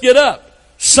first get up.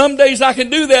 Some days I can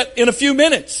do that in a few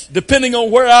minutes, depending on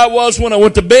where I was when I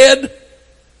went to bed,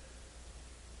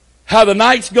 how the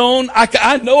night's gone.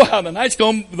 I know how the night's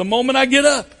gone the moment I get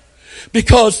up.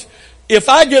 Because if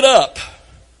I get up,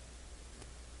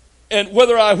 and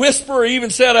whether I whisper or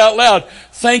even say it out loud,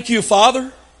 thank you,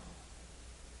 Father.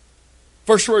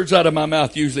 First words out of my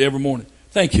mouth usually every morning,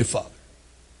 thank you, Father.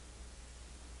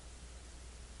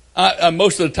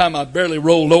 Most of the time I barely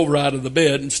rolled over out of the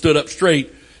bed and stood up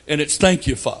straight. And it's thank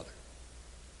you, Father.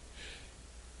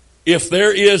 If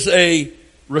there is a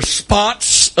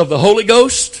response of the Holy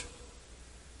Ghost,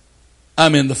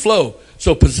 I'm in the flow.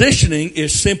 So positioning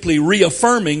is simply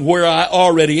reaffirming where I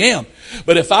already am.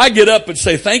 But if I get up and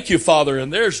say thank you, Father,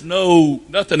 and there's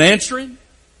nothing answering,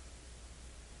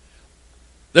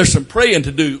 there's some praying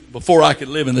to do before I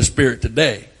can live in the Spirit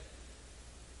today.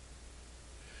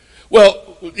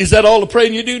 Well, is that all the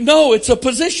praying you do? No, it's a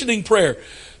positioning prayer.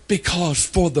 Because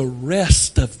for the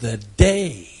rest of the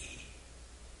day,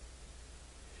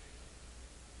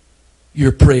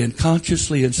 you're praying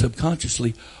consciously and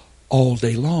subconsciously all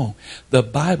day long. The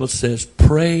Bible says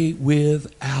pray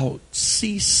without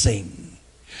ceasing.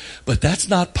 But that's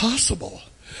not possible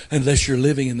unless you're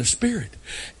living in the Spirit.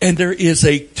 And there is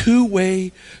a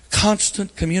two-way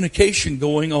constant communication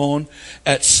going on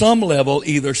at some level,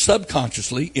 either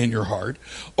subconsciously in your heart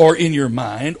or in your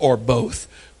mind or both,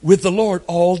 with the Lord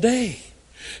all day.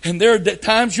 And there are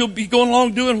times you'll be going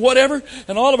along doing whatever,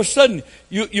 and all of a sudden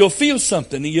you'll feel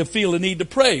something and you feel a need to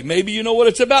pray. Maybe you know what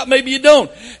it's about, maybe you don't.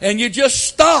 And you just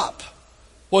stop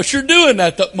what you're doing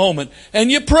at that moment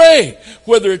and you pray.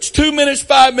 Whether it's 2 minutes,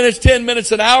 5 minutes, 10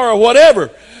 minutes, an hour, or whatever.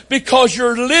 Because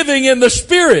you're living in the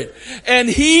Spirit and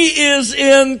He is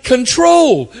in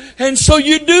control. And so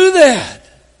you do that.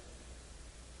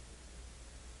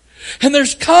 And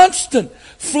there's constant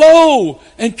flow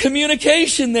and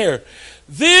communication there.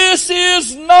 This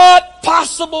is not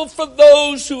possible for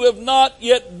those who have not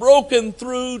yet broken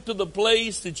through to the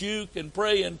place that you can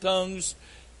pray in tongues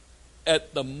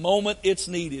at the moment it's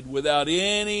needed without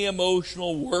any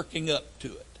emotional working up to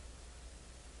it.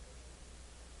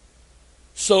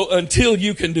 So until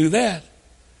you can do that,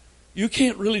 you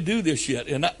can't really do this yet.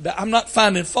 And I'm not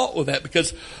finding fault with that,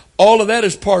 because all of that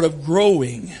is part of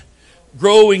growing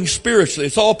spiritually.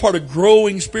 It's all part of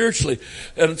growing spiritually.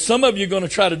 And some of you are going to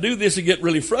try to do this and get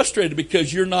really frustrated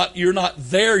because you're not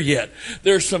there yet.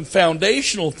 There's some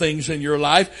foundational things in your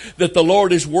life that the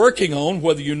Lord is working on,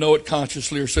 whether you know it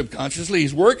consciously or subconsciously.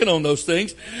 He's working on those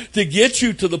things to get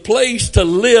you to the place to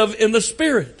live in the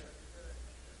Spirit.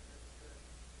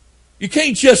 You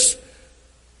can't just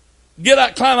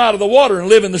climb out of the water and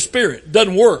live in the Spirit. It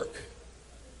doesn't work.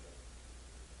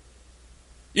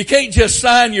 You can't just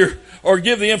sign or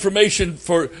give the information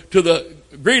to the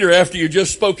greeter after you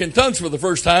just spoke in tongues for the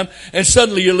first time and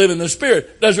suddenly you live in the Spirit.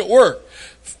 It doesn't work.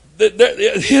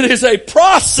 It is a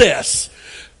process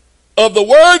of the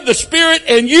Word, the Spirit,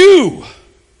 and you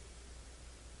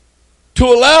to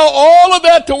allow all of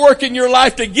that to work in your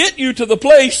life to get you to the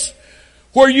place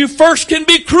where you first can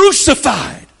be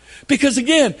crucified. Because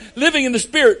again, living in the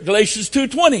Spirit, Galatians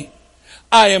 2:20,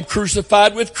 I am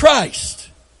crucified with Christ.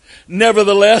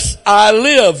 Nevertheless, I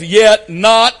live, yet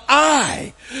not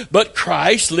I, but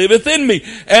Christ liveth in me.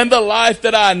 And the life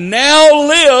that I now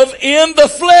live in the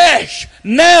flesh.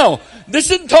 Now. This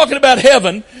isn't talking about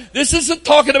heaven. This isn't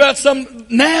talking about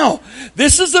now.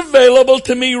 This is available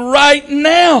to me right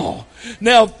now.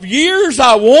 Now, years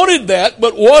I wanted that,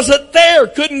 but wasn't there.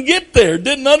 Couldn't get there.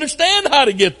 Didn't understand how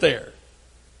to get there.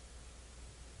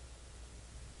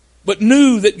 But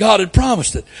knew that God had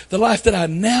promised it. The life that I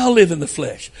now live in the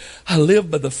flesh, I live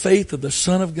by the faith of the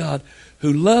Son of God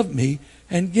who loved me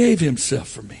and gave himself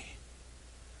for me.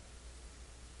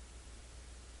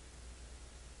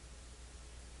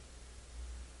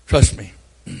 Trust me.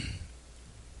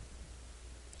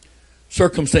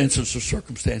 Circumstances are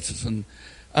circumstances, and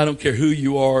I don't care who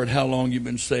you are and how long you've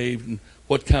been saved and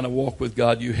what kind of walk with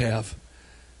God you have.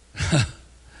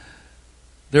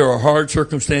 There are hard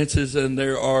circumstances and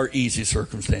there are easy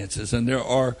circumstances, and there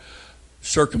are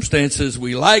circumstances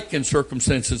we like and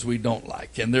circumstances we don't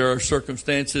like, and there are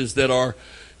circumstances that are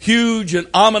huge and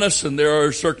ominous, and there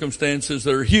are circumstances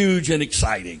that are huge and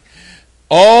exciting.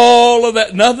 All of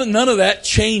that, none of that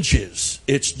changes.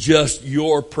 It's just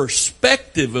your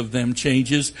perspective of them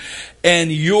changes, and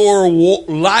your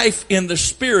life in the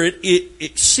Spirit,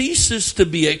 it ceases to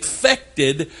be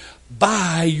affected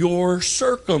by your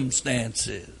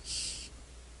circumstances.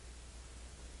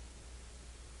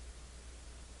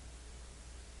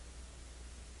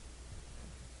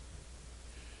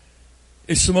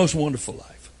 It's the most wonderful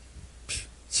life.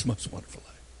 It's the most wonderful life.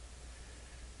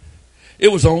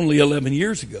 It was only 11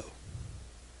 years ago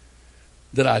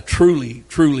that I truly,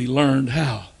 truly learned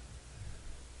how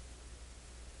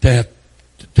to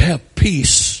have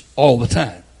peace all the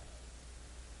time.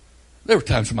 There were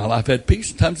times in my life I had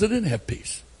peace and times I didn't have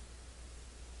peace.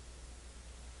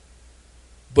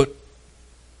 But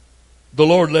the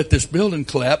Lord let this building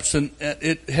collapse, and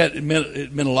it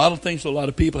meant a lot of things to a lot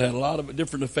of people. It had a lot of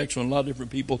different effects on a lot of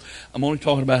different people. I'm only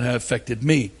talking about how it affected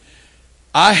me.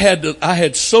 I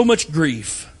had so much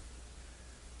grief,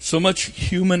 so much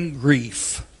human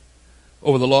grief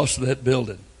over the loss of that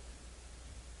building.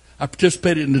 I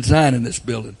participated in designing this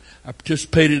building. I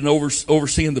participated in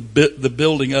overseeing the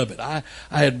building of it. I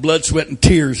had blood, sweat, and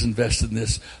tears invested in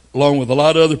this, along with a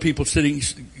lot of other people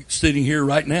sitting here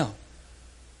right now.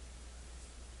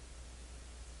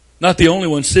 Not the only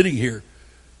one sitting here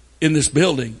in this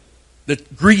building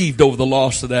that grieved over the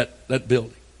loss of that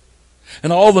building.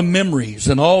 And all the memories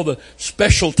and all the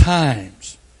special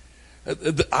times.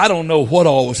 I don't know what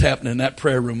all was happening in that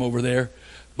prayer room over there,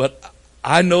 but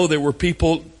I know there were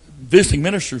people, visiting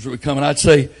ministers that would come, and I'd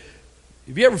say,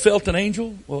 have you ever felt an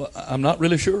angel? Well, I'm not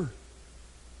really sure.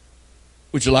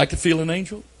 Would you like to feel an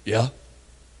angel? Yeah.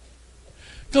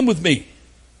 Come with me.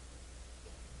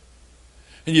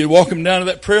 And you'd walk them down to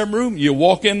that prayer room, you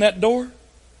walk in that door,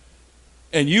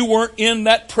 and you weren't in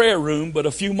that prayer room but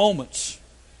a few moments.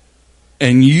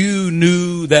 And you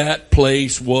knew that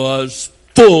place was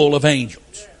full of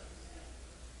angels.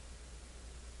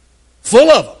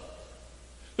 Full of them.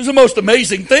 It was the most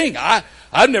amazing thing.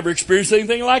 I've never experienced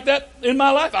anything like that in my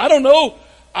life. I don't know.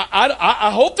 I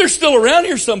hope they're still around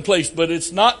here someplace, but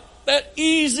it's not that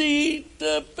easy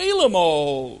to feel them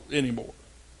all anymore.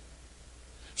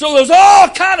 So there's all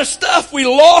kind of stuff we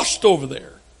lost over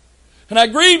there. And I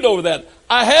grieved over that.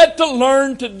 I had to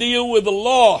learn to deal with the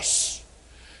loss.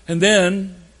 And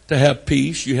then, to have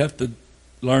peace, you have to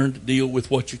learn to deal with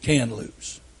what you can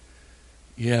lose.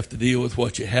 You have to deal with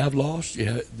what you have lost.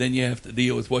 Then you have to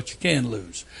deal with what you can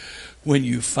lose. When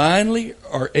you finally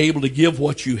are able to give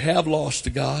what you have lost to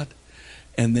God,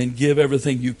 and then give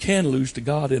everything you can lose to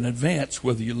God in advance,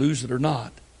 whether you lose it or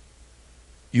not,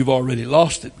 you've already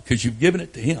lost it because you've given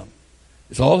it to Him.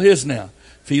 It's all His now.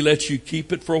 If He lets you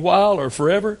keep it for a while or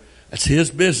forever, that's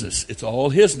His business. It's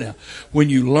all His now. When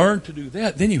you learn to do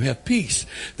that, then you have peace.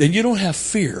 Then you don't have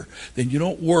fear. Then you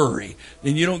don't worry.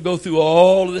 Then you don't go through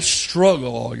all of this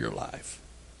struggle all your life.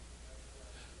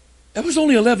 That was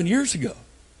only 11 years ago.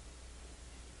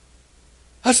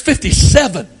 I was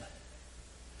 57.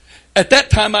 At that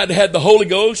time, I'd had the Holy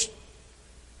Ghost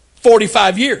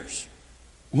 45 years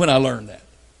when I learned that.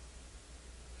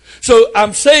 So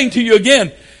I'm saying to you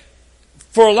again,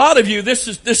 for a lot of you, this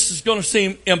is going to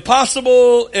seem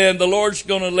impossible, and the Lord's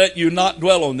going to let you not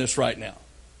dwell on this right now.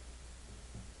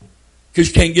 Because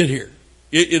you can't get here.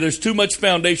 There's too much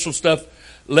foundational stuff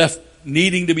left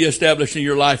needing to be established in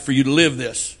your life for you to live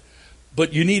this.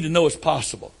 But you need to know it's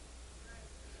possible.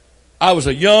 I was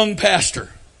a young pastor,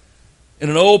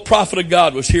 and an old prophet of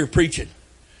God was here preaching.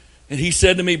 And he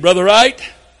said to me, Brother Wright,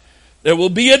 there will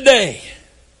be a day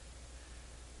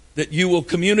that you will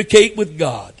communicate with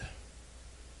God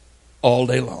all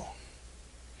day long.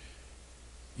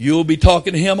 You'll be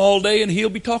talking to Him all day, and He'll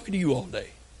be talking to you all day.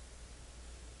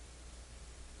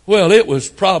 Well, it was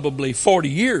probably 40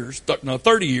 years,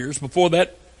 30 years before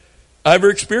that I ever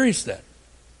experienced that.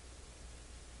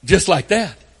 Just like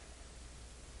that.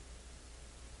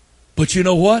 But you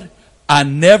know what? I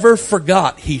never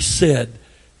forgot he said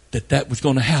that was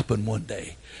going to happen one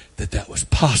day, that was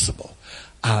possible.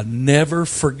 I never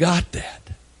forgot that.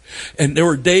 And there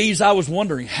were days I was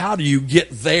wondering, how do you get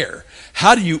there?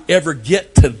 How do you ever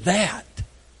get to that?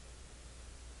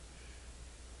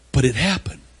 But it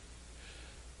happened.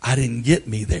 I didn't get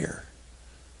me there.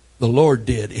 The Lord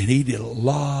did, and He did a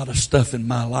lot of stuff in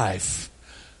my life.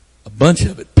 A bunch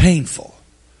of it painful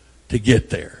to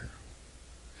get there.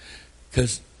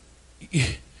 Because,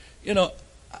 you know,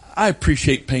 I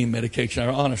appreciate pain medication.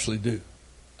 I honestly do.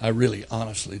 I really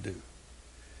honestly do.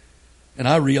 And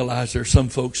I realize there are some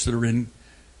folks that are in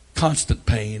constant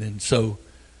pain, and so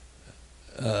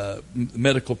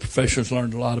medical professionals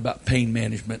learned a lot about pain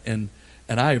management, and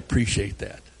I appreciate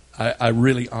that. I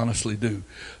really honestly do.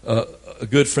 A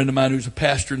good friend of mine who's a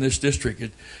pastor in this district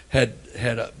had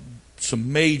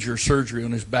some major surgery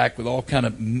on his back with all kind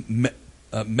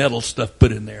of metal stuff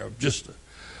put in there.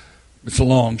 It's a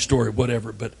long story,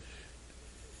 whatever. But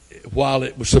while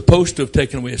it was supposed to have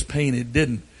taken away his pain, it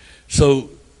didn't. So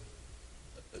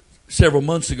several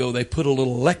months ago, they put a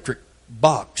little electric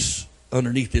box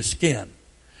underneath his skin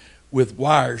with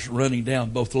wires running down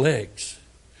both legs.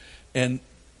 And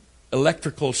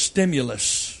electrical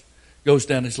stimulus goes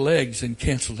down his legs and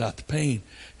cancels out the pain.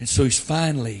 And so he's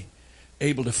finally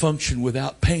able to function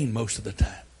without pain most of the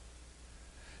time.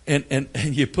 And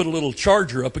you put a little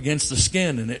charger up against the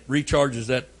skin, and it recharges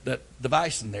that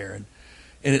device in there.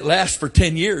 And it lasts for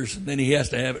 10 years, and then he has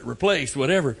to have it replaced,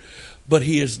 whatever. But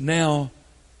he is now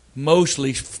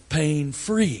mostly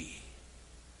pain-free.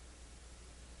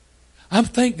 I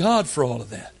thank God for all of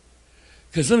that.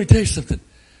 Because let me tell you something.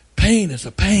 Pain is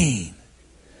a pain.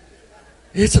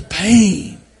 It's a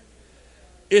pain.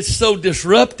 It's so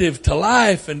disruptive to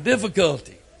life and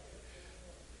difficulty.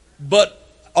 But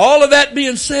all of that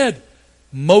being said,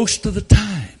 most of the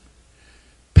time,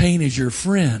 pain is your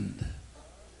friend.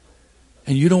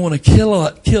 And you don't want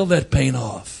to kill that pain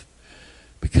off.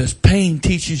 Because pain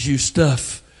teaches you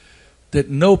stuff that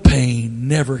no pain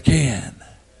never can.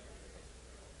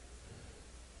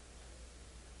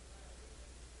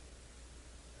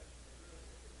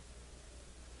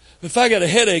 If I got a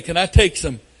headache and I take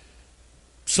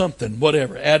something,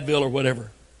 whatever, Advil or whatever,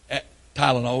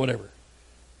 Tylenol, whatever,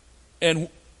 and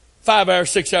 5 hours,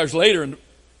 6 hours later,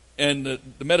 and the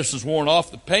medicine's worn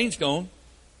off, the pain's gone,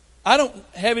 I don't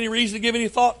have any reason to give any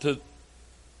thought to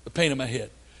the pain in my head.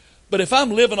 But if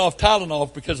I'm living off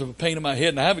Tylenol because of a pain in my head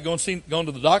and I haven't gone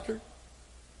to the doctor,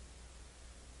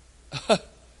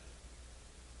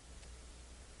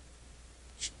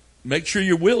 make sure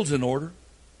your will's in order.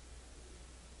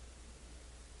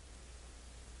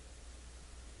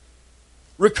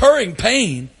 Recurring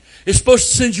pain is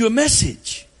supposed to send you a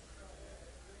message.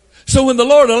 So when the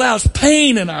Lord allows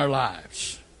pain in our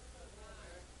lives,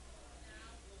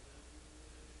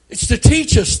 it's to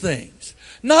teach us things.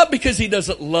 Not because He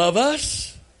doesn't love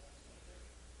us.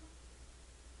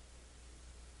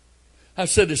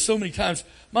 I've said this so many times.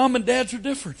 Mom and dads are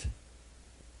different.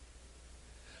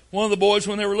 One of the boys,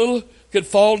 when they were little, could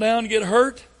fall down and get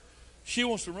hurt. She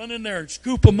wants to run in there and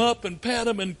scoop them up and pat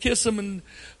them and kiss them and,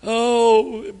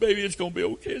 oh, baby, it's going to be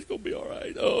okay. It's going to be all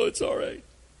right. Oh, it's all right.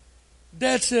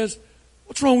 Dad says,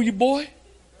 what's wrong with you, boy?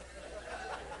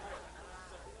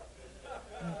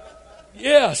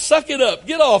 Yeah, suck it up.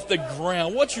 Get off the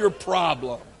ground. What's your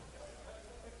problem?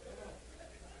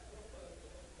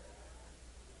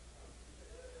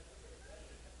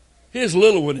 His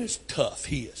little one is tough.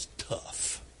 He is tough.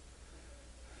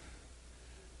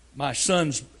 My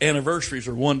son's anniversaries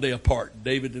are one day apart.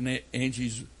 David and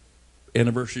Angie's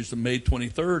anniversaries are May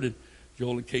 23rd, and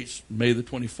Joel and Kate's May the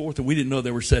 24th, and we didn't know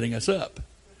they were setting us up.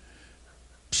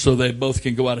 So they both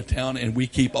can go out of town, and we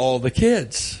keep all the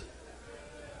kids.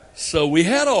 So we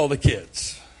had all the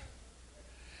kids.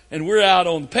 And we're out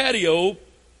on the patio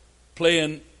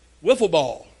playing wiffle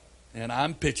ball. And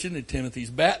I'm pitching, and Timothy's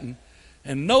batting,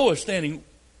 and Noah's standing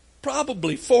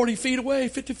probably 40 feet away,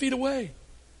 50 feet away.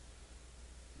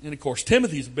 And of course,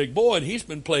 Timothy's a big boy, and he's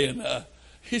been playing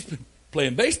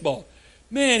baseball.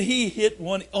 Man, he hit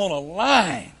one on a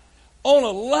line.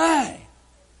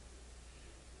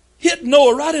 Hit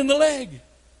Noah right in the leg.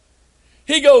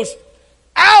 He goes,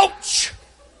 ouch!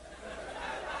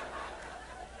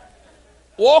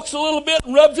 Walks a little bit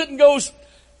and rubs it and goes,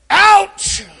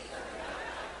 ouch!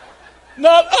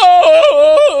 Not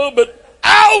oh, but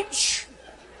ouch!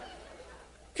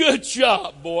 Good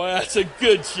job, boy. That's a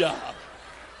good job.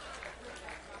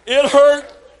 It hurt.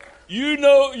 You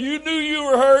knew you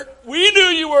were hurt. We knew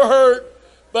you were hurt.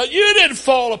 But you didn't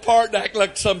fall apart and act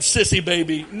like some sissy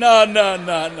baby. No. No.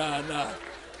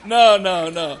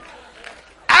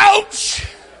 Ouch!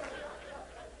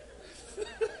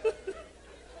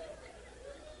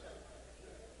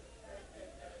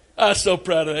 I was so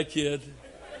proud of that kid.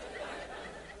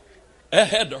 That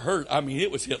had to hurt. I mean,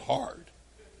 it was hit hard.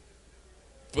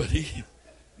 But he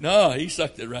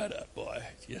sucked it right up, boy.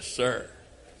 Yes, sir.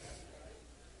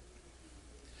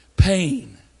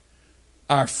 Pain.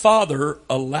 Our Father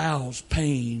allows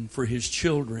pain for His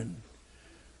children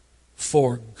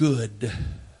for good.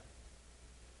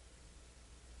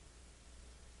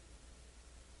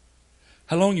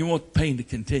 How long you want the pain to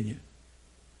continue?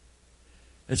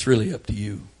 That's really up to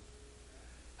you.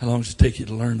 How long does it take you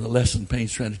to learn the lesson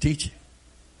pain's trying to teach you?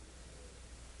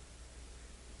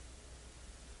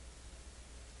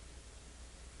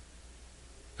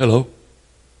 Hello?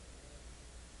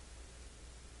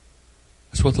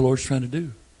 That's what the Lord's trying to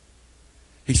do.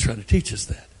 He's trying to teach us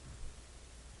that.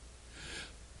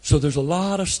 So there's a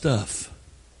lot of stuff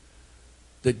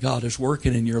that God is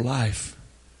working in your life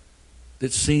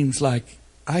that seems like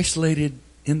isolated,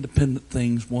 independent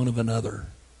things, one of another.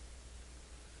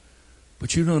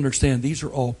 But you don't understand, these are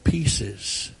all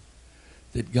pieces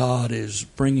that God is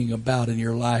bringing about in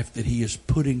your life that He is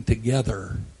putting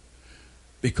together,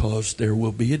 because there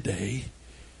will be a day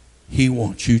He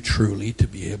wants you truly to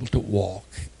be able to walk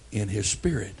in His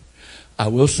Spirit. I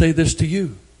will say this to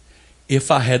you.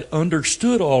 If I had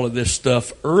understood all of this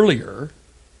stuff earlier,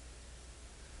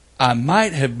 I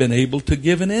might have been able to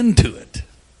give an end to it,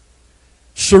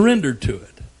 surrendered to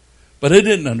it. But I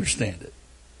didn't understand it.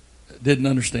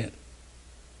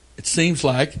 It seems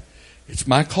like it's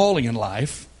my calling in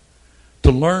life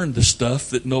to learn the stuff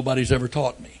that nobody's ever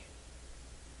taught me.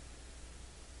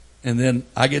 And then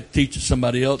I get to teach it to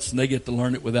somebody else, and they get to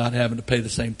learn it without having to pay the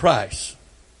same price.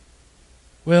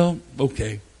 Well,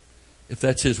 okay. If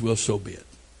that's His will, so be it.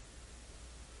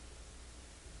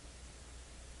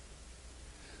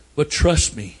 But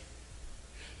trust me,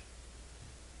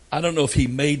 I don't know if He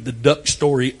made the duck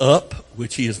story up,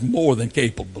 which He is more than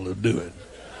capable of doing.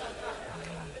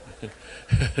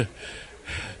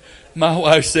 My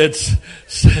wife said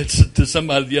to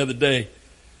somebody the other day,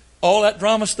 all that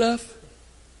drama stuff,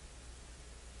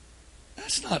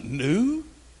 that's not new.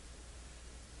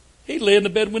 He'd lay in the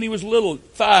bed when he was little,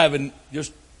 5, and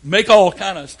just make all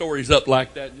kind of stories up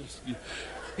like that.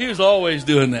 He was always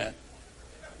doing that.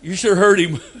 You should have heard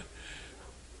him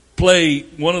play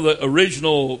one of the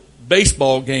original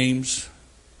baseball games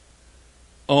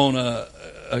on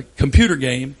a computer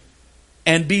game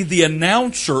and be the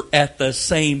announcer at the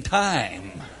same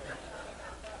time.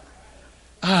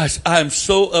 I'm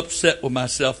so upset with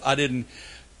myself I didn't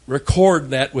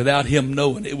record that without him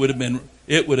knowing. It would have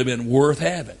been worth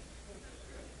having.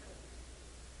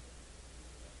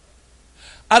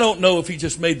 I don't know if he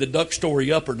just made the duck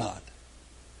story up or not.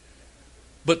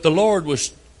 But the Lord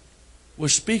was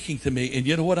speaking to me, and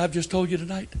you know what I've just told you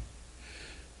tonight?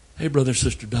 Hey, brother and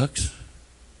sister ducks,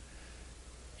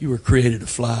 you were created to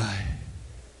fly.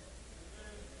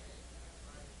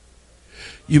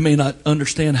 You may not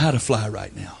understand how to fly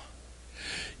right now.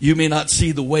 You may not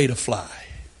see the way to fly.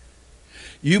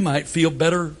 You might feel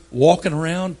better walking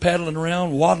around, paddling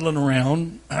around, waddling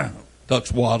around.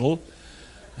 Ducks waddle.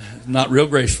 Not real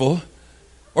graceful.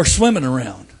 Or swimming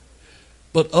around.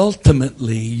 But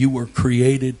ultimately, you were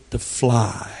created to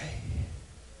fly.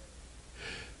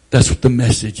 That's what the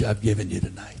message I've given you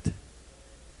tonight.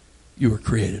 You were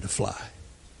created to fly.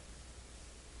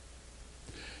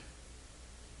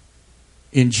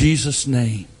 In Jesus'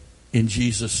 name,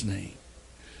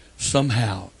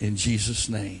 somehow, in Jesus'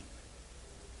 name,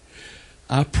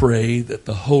 I pray that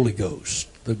the Holy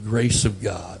Ghost, the grace of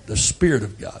God, the Spirit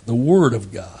of God, the Word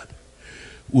of God,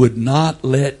 would not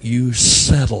let you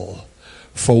settle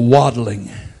for waddling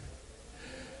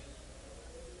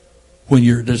when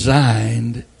you're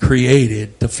designed,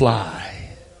 created to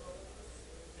fly.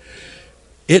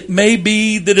 It may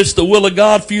be that it's the will of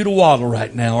God for you to waddle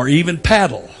right now, or even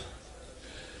paddle.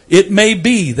 It may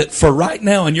be that for right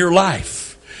now in your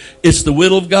life, it's the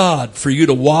will of God for you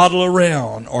to waddle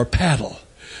around or paddle.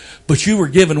 But you were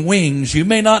given wings. You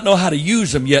may not know how to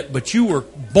use them yet, but you were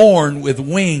born with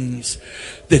wings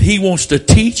that He wants to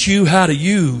teach you how to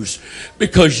use,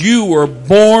 because you were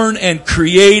born and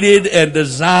created and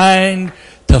designed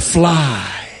to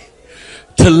fly,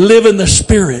 to live in the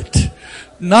Spirit.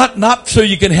 Not so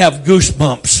you can have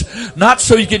goosebumps. Not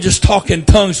so you can just talk in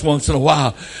tongues once in a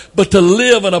while. But to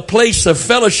live in a place of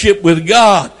fellowship with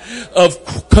God.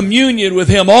 Of communion with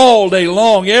Him all day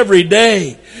long, every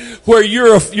day. where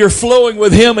you're flowing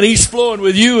with Him and He's flowing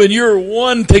with you and you're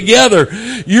one together.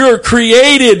 You're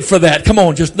created for that. Come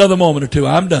on, just another moment or two.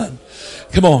 I'm done.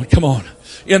 Come on, come on.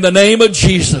 In the name of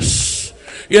Jesus.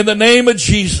 In the name of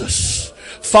Jesus.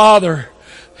 Father,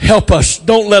 help us.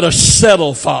 Don't let us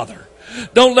settle, Father.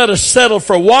 Don't let us settle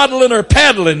for waddling or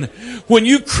paddling when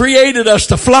you created us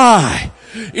to fly.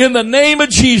 In the name of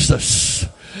Jesus.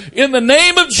 In the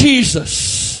name of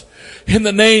Jesus. In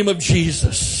the name of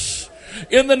Jesus.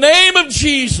 In the name of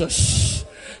Jesus.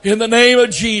 In the name of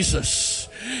Jesus.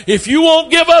 If you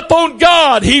won't give up on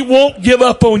God, He won't give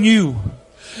up on you.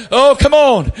 Oh, come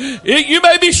on. You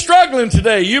may be struggling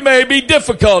today. You may be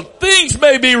difficult. Things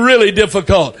may be really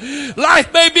difficult.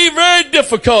 Life may be very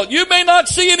difficult. You may not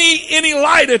see any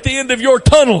light at the end of your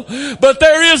tunnel, but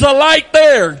there is a light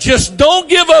there. Just don't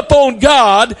give up on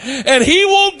God, and He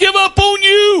won't give up on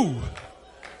you.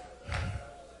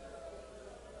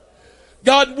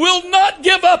 God will not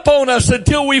give up on us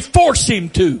until we force Him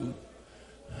to.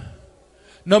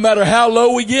 No matter how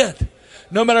low we get,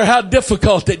 no matter how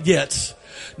difficult it gets,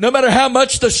 no matter how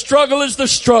much the struggle is the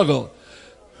struggle,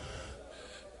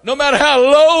 no matter how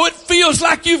low it feels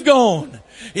like you've gone,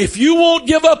 if you won't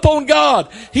give up on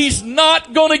God, He's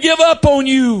not going to give up on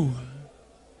you.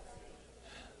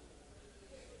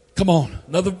 Come on,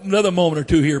 another moment or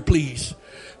two here, please.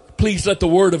 Please let the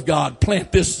Word of God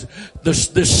plant this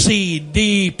seed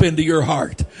deep into your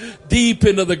heart, deep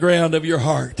into the ground of your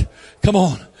heart. Come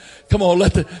on, come on.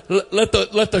 Let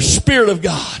the Spirit of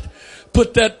God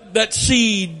put that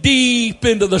seed deep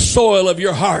into the soil of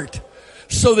your heart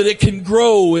so that it can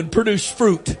grow and produce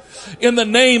fruit. In the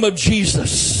name of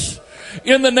Jesus.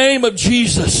 In the name of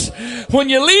Jesus. When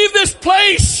you leave this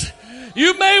place,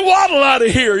 you may waddle out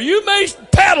of here. You may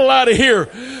paddle out of here.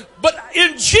 But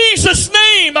in Jesus'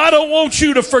 name, I don't want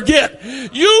you to forget.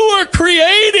 You were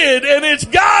created, and it's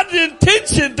God's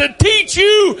intention to teach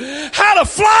you how to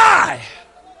fly.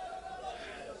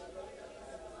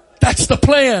 That's the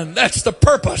plan. That's the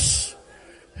purpose.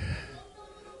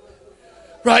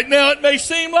 Right now it may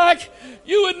seem like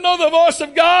you wouldn't know the voice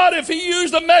of God if He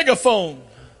used a megaphone.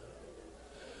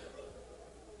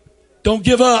 Don't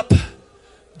give up.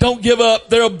 Don't give up.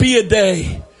 There'll be a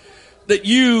day that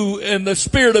you and the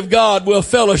Spirit of God will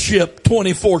fellowship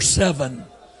 24/7.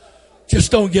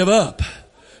 Just don't give up.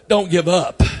 Don't give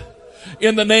up.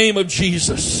 In the name of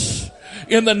Jesus.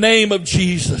 In the name of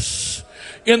Jesus.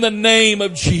 In the name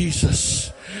of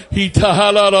Jesus. He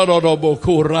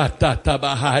tahalarorobokurata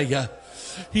tabahaya.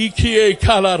 He kie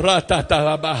kalarata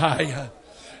tabahaya.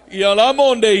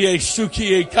 Yalamonde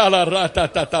yesukie kalarata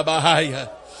tabahaya.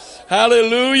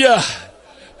 Hallelujah.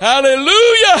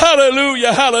 Hallelujah.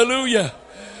 Hallelujah. Hallelujah.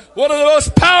 One of the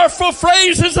most powerful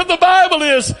phrases of the Bible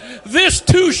is, this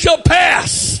too shall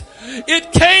pass.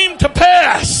 It came to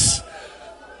pass.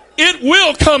 It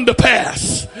will come to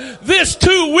pass. This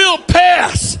too will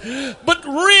pass. But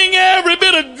wring every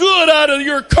bit of good out of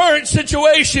your current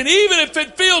situation, even if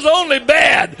it feels only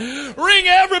bad. Wring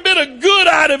every bit of good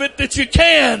out of it that you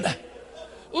can.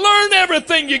 Learn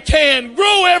everything you can.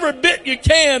 Grow every bit you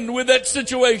can with that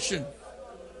situation.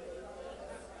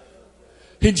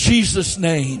 In Jesus'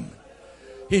 name.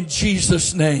 In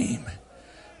Jesus' name.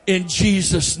 In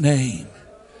Jesus' name.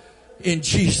 In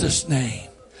Jesus' name.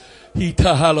 Can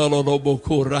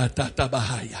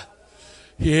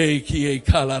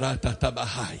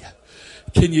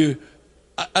you,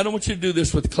 I don't want you to do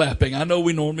this with clapping. I know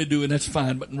we normally do, and that's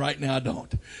fine, but right now I don't.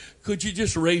 Could you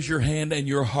just raise your hand and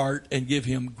your heart and give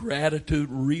Him gratitude,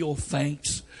 real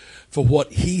thanks for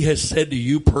what He has said to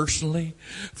you personally,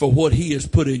 for what He has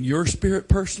put in your spirit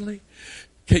personally?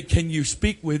 Can you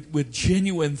speak with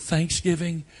genuine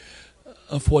thanksgiving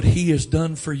of what He has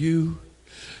done for you?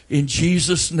 In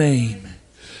Jesus' name.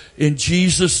 In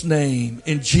Jesus' name.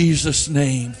 In Jesus'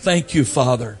 name. Thank you,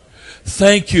 Father.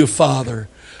 Thank you, Father.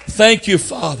 Thank you,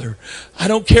 Father. I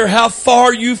don't care how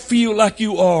far you feel like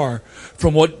you are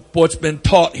from what's been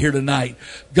taught here tonight.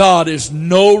 God is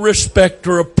no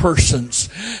respecter of persons.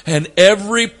 And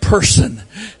every person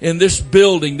in this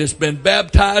building that's been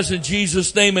baptized in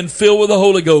Jesus' name and filled with the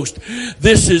Holy Ghost,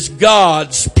 this is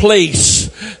God's place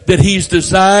that He's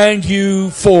designed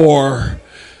you for.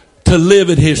 To live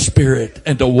in His Spirit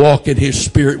and to walk in His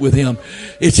Spirit with Him.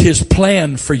 It's His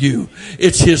plan for you.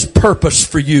 It's His purpose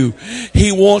for you.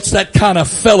 He wants that kind of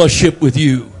fellowship with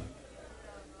you.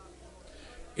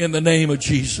 In the name of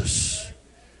Jesus.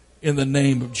 In the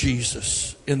name of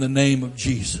Jesus. In the name of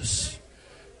Jesus.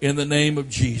 In the name of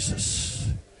Jesus.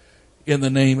 In the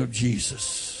name of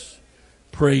Jesus.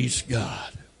 Praise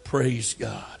God. Praise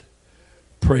God.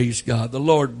 Praise God. The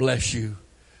Lord bless you.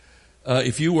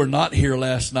 If you were not here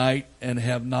last night and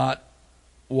have not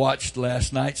watched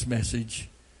last night's message,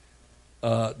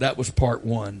 that was part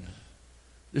 1.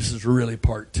 This is really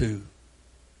part 2.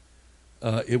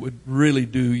 It would really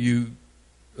do you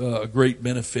a great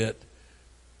benefit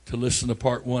to listen to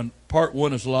part 1. Part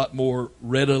 1 is a lot more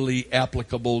readily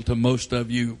applicable to most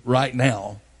of you right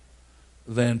now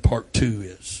than part 2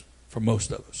 is for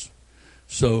most of us.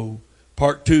 So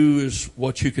part 2 is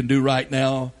what you can do right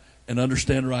now and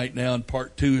understand right now, and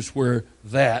part 2 is where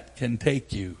that can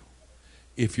take you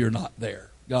if you're not there.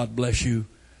 God bless you.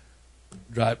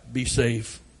 Be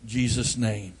safe. In Jesus'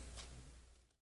 name.